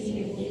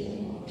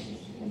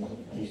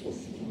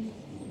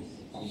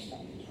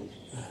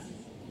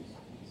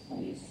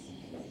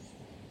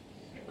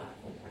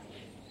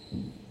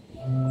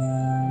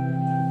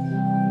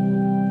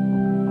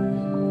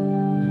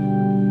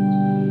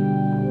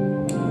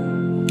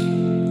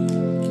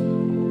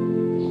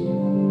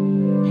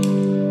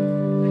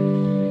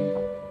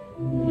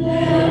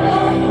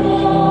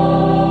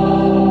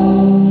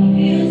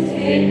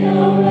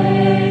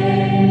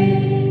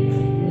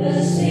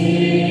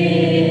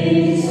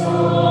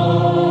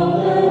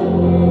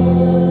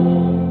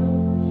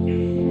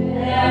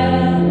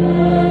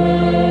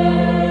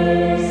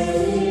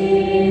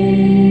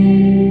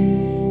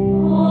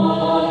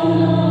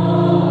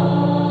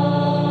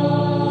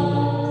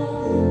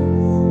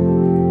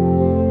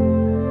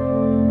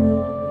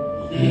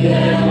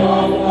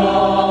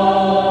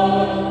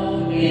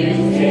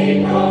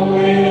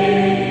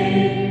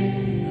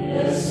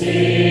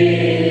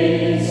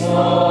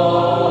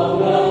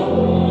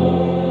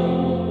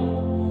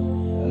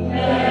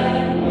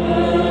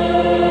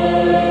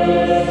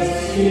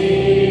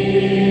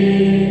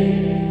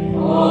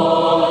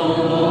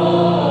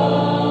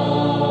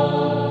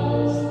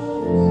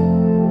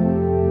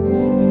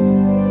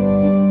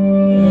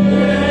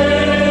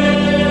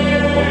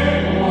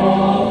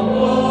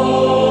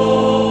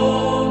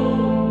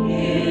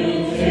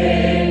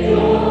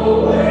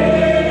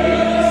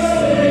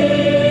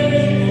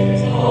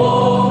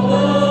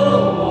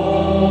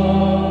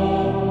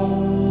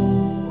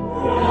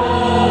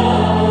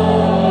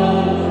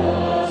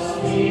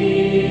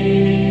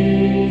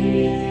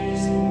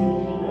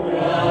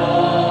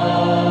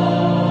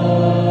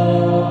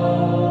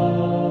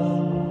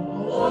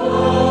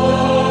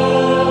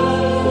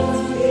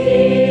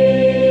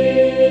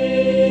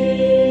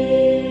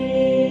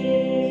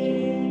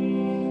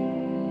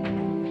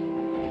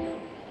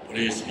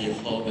 Please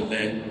behold the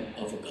Lamb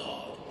of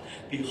God.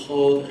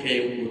 Behold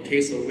him who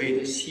takes away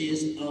the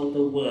sins of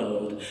the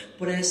world.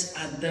 Blessed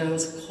are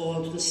those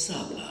called to the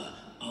supper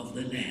of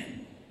the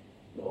Lamb.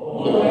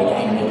 Lord,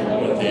 I am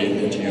not worthy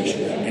that you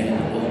should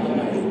enter under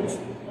my roof,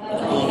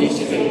 but only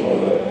say a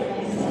word,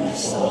 and my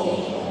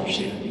soul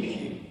shall be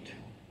healed.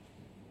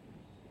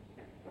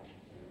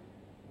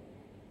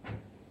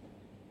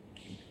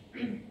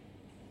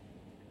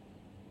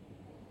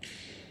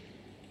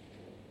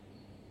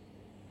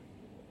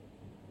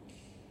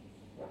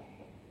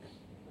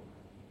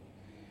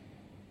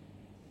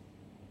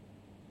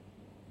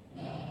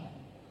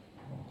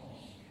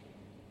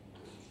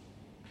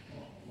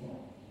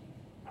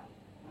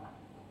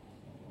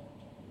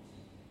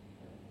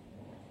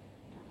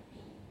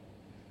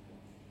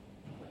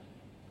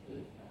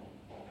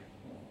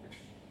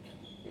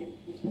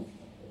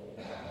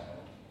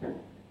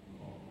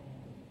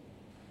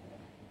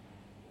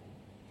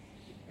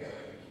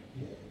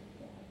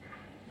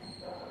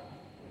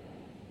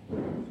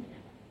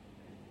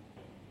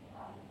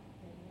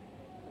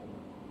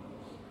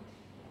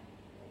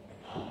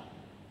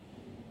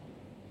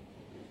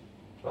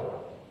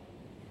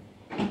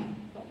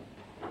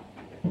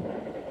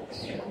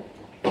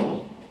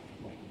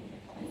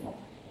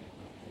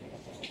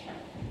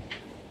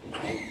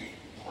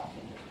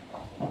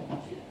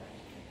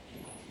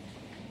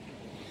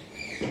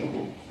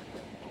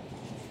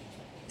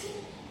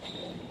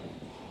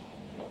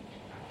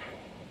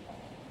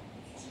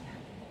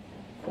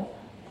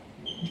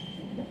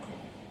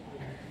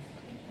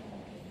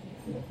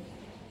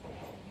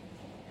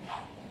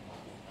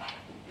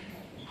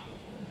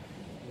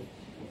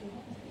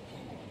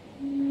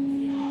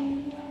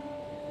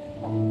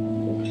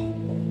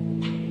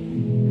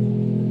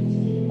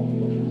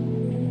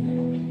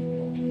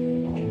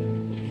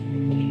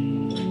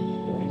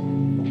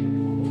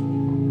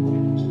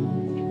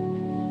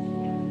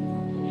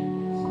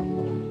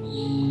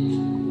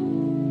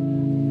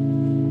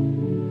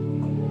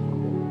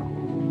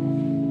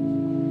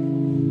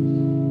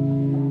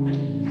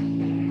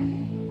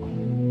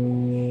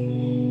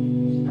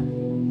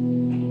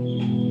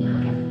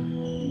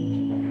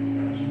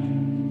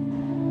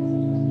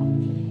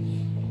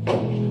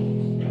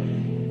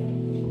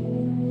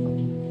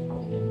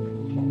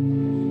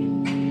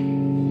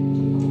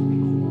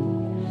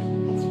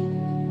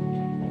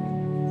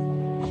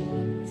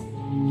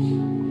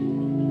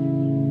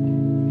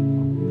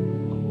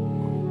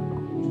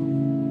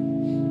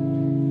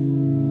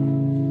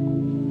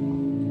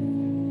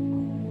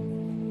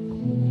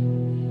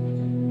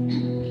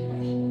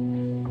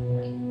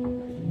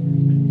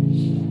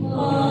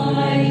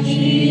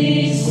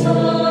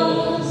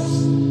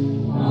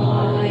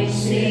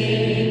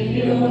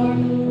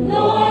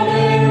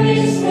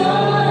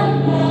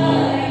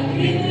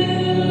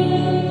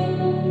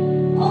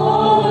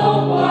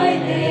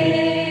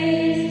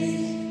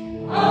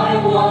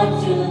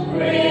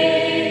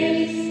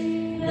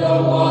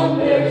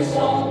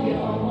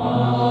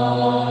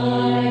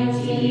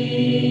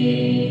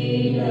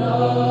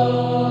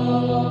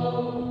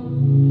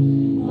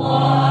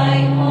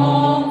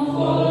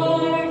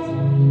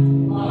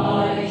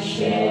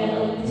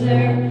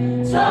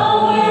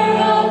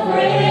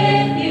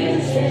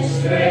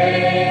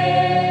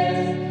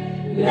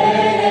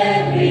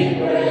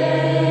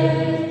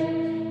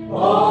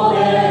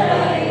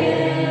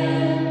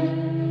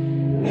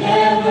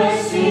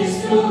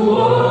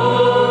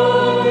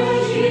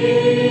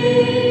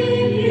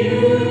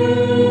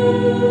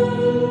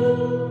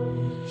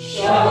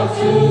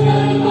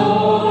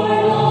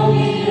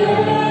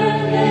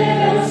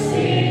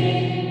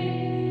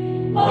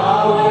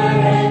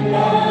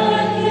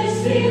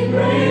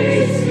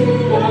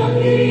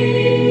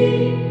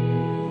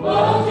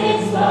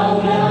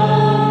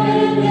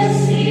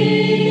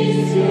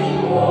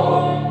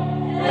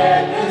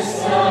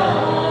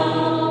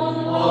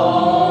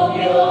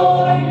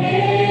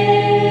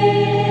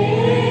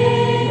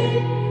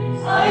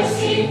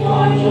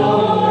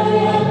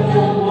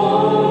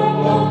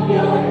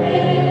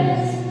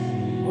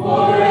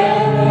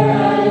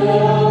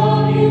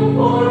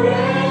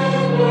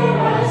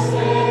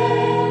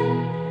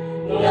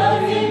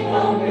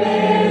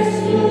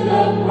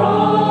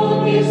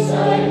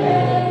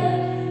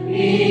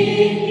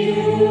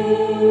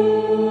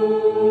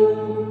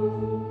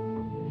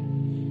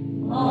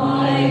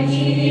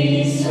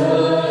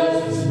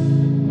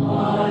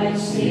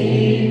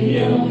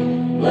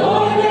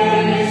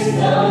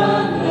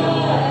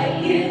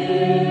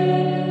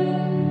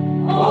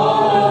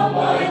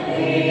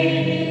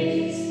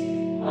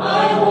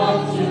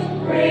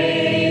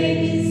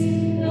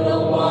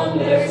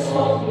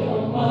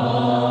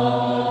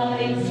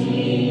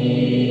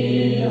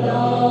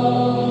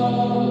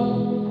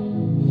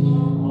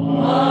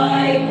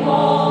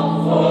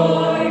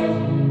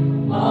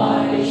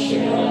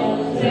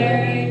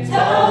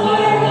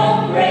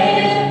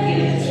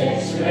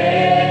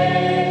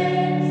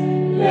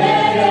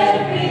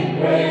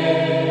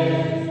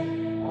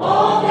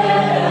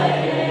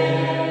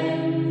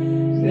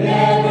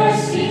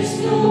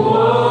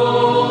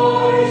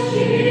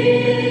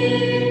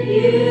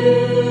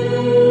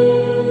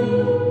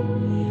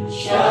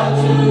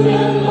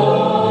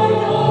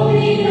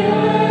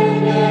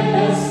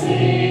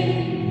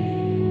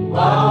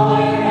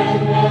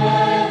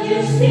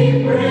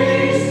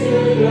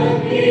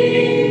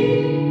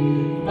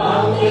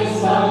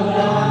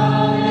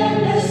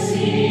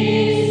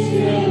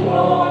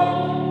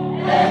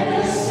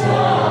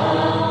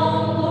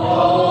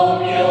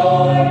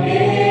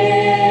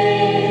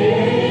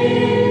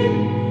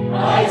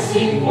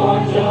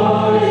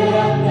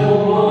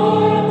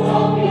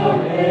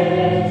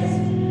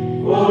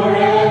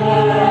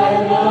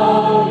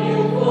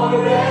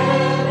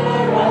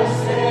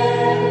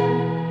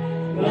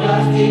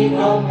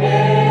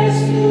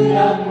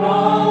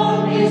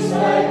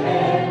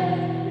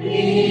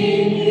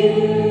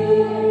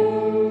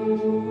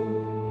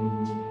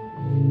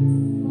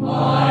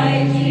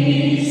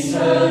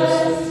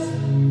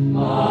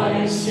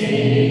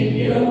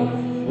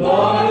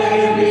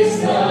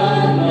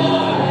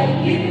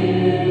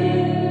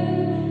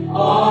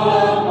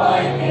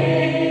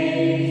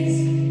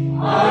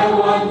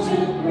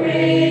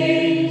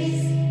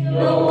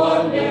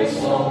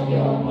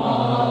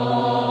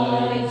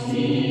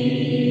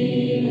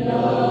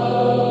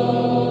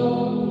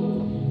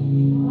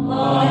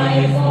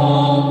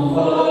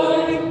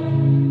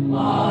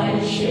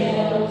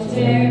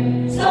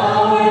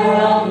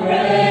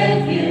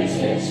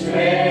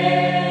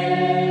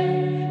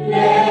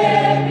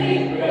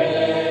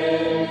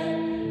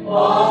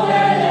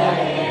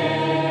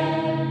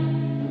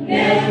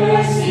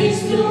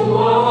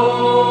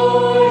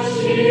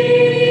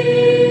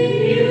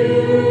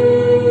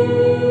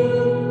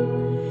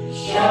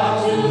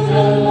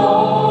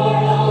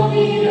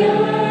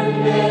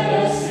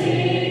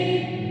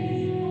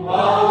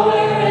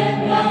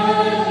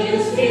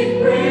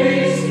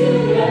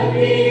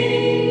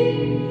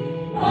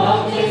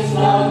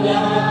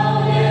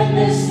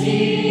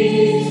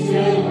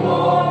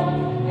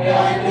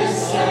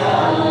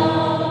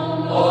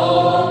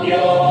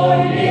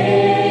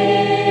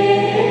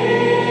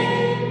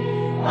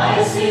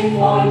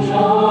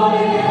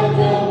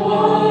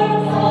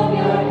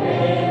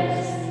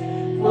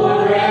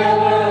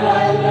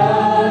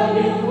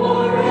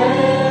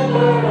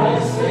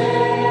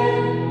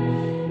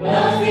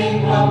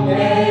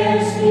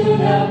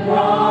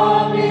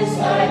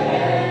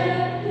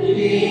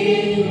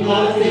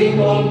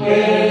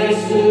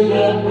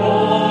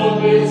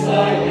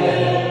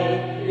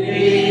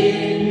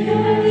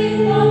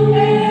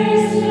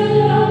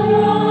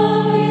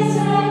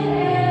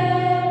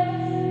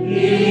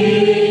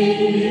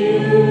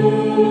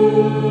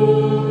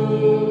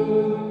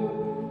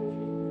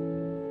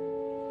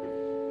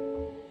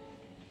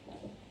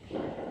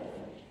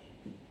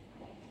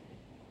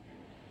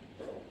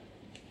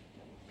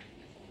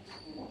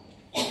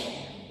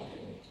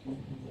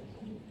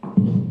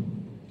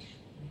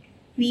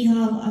 We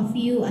have a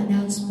few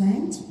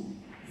announcements.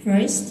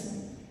 First,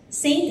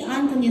 St.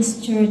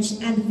 Anthony's Church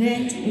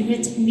Advent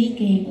Writ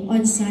Making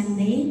on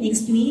Sunday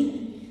next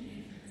week,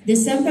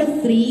 December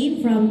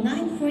 3 from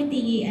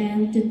 9:40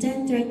 a.m. to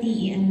 10:30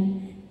 a.m.,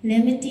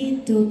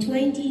 limited to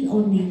 20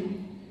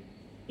 only.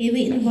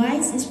 We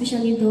invite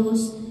especially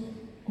those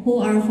who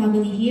are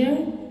family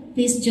here.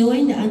 Please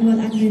join the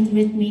annual Advent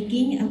wreath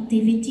making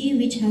activity,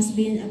 which has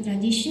been a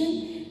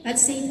tradition at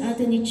St.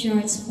 Anthony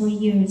Church for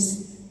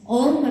years.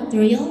 All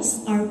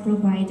materials are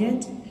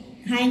provided.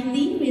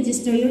 Kindly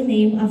register your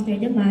name after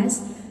the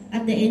Mass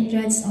at the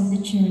entrance of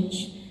the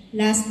church.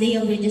 Last day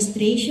of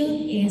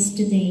registration is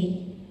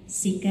today.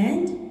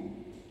 Second,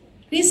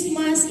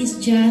 Christmas is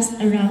just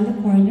around the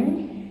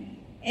corner.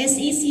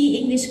 SEC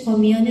English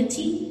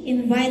Community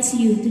invites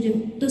you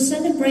to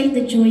celebrate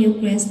the joy of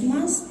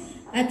Christmas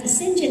at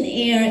St. John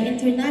Eyre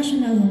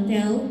International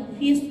Hotel,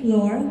 5th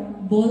floor,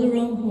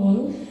 Ballroom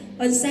Hall,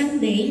 on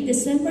Sunday,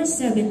 December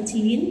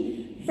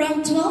 17,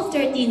 from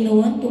 12:30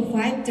 noon to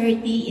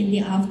 5:30 in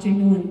the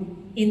afternoon.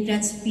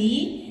 Entrance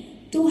fee,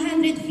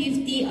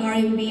 250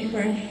 RMB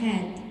per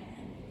head.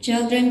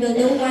 Children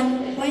below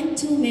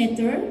 1.2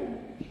 meter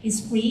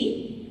is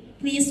free.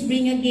 Please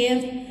bring a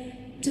gift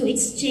to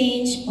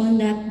exchange on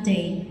that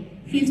day.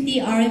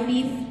 50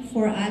 RMB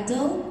for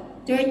adult,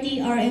 30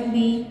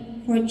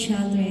 RMB for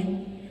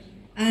children.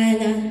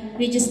 And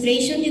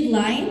registration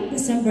deadline,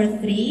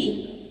 December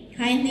 3.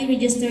 Kindly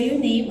register your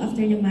name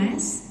after the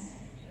Mass.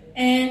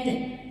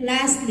 And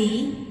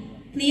lastly,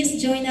 please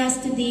join us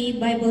today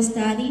Bible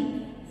study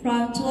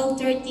from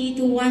 12:30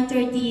 to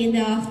 1:30 in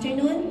the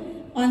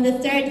afternoon on the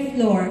 3rd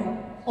floor.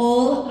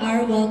 All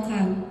are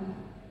welcome.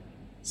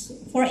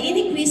 For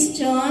any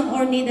question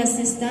or need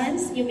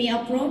assistance, you may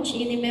approach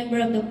any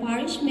member of the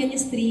parish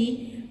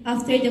ministry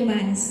after the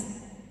Mass.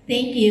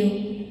 Thank you.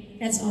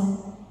 That's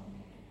all.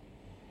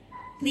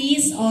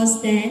 Please all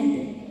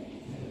stand.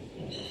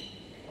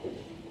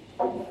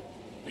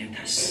 Let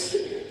us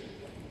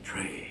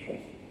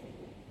pray.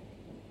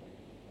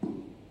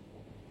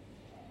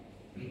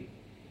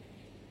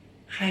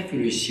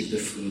 Having received the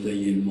food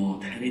in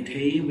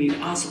immortality, we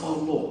ask, O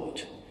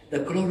Lord, the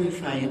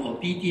glorifying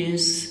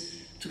obedience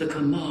to the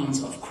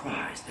commands of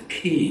Christ, the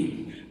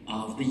King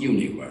of the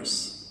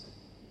universe.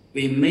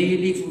 We may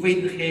live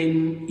with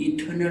him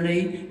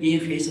eternally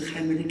in his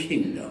heavenly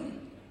kingdom,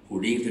 who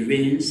lives and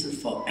reigns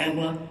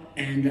forever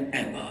and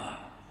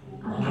ever.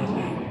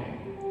 Amen.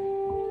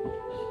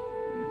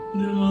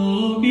 The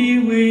Lord be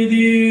with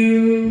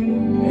you.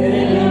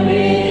 And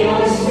with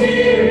your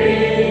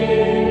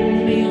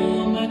spirit. May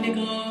Almighty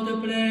God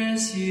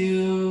bless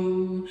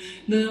you,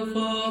 the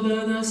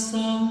Father, the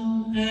Son,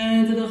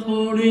 and the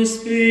Holy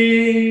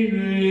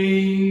Spirit.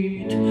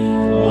 Amen.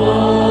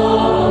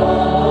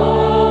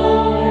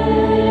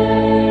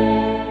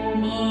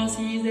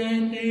 Mercy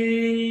and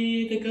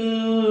aid,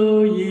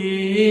 go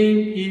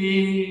in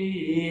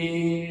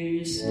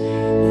peace.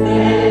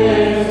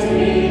 Thanks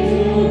be to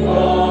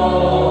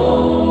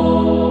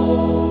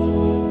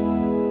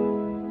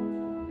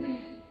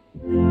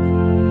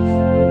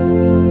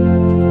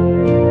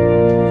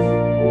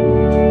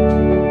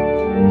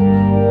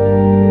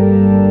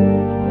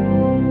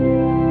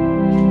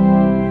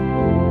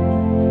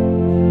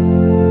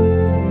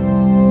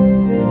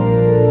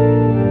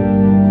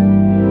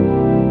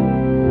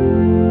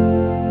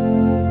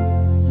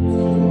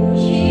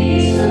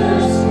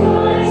Jesus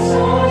Christ,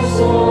 our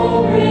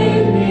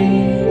sovereign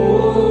King,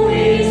 who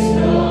is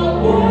the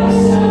world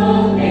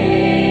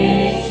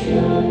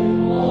salvation.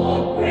 All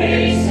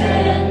praise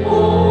and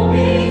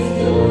homage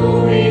do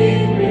we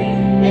bring,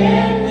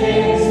 and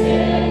thanks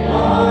and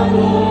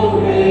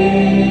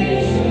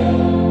adoration.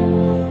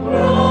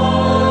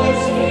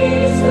 Christ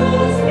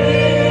Jesus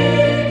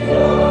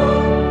victor,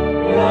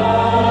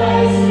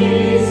 Christ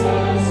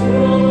Jesus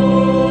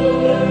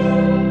ruler,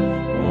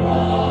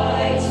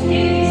 Christ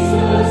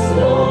Jesus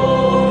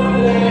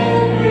Lord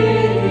and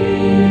Redeemer.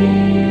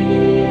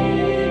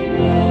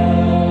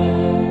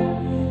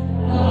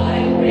 Thy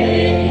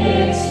reign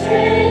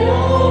extend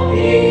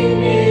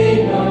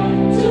opinion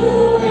to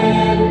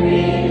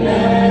every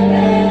land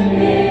and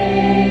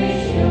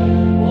nation.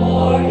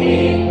 For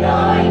in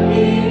thy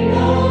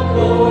kingdom,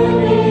 Lord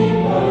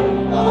divine,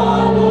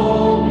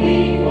 alone we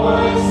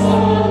find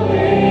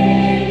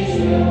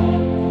salvation.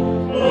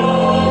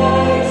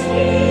 Christ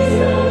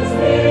Jesus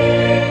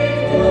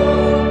victor,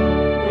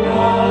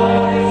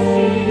 Christ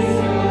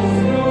Jesus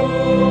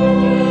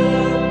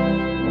ruler,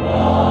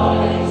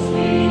 Christ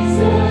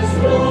Jesus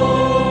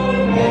Lord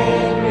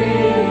and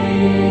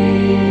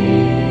Redeemer.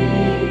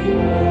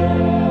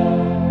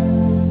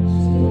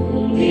 To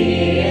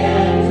thee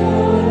and to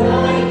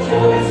thy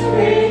church,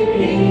 great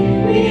King,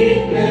 we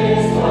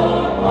bless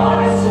our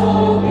heart's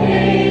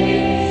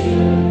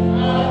salvation.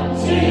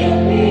 Until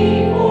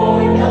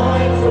before thy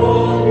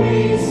throne we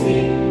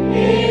sing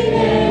in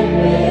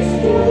endless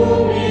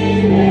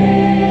jubilation.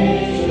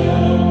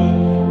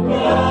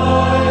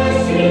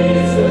 Christ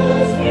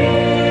Jesus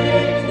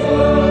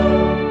victor,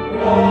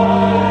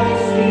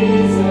 Christ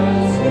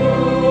Jesus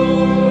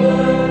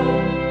ruler,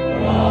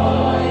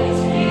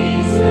 Christ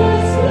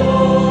Jesus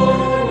Lord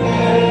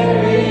and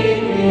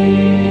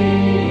Redeemer.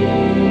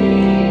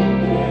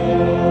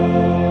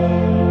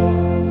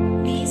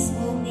 Please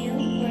all kneel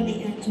for the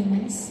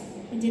entrance.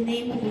 In the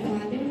name of the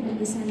Father, and of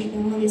the Son, and of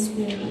the Holy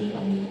Spirit.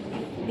 Amen.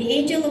 The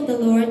angel of the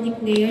Lord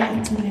declared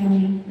unto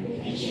Mary,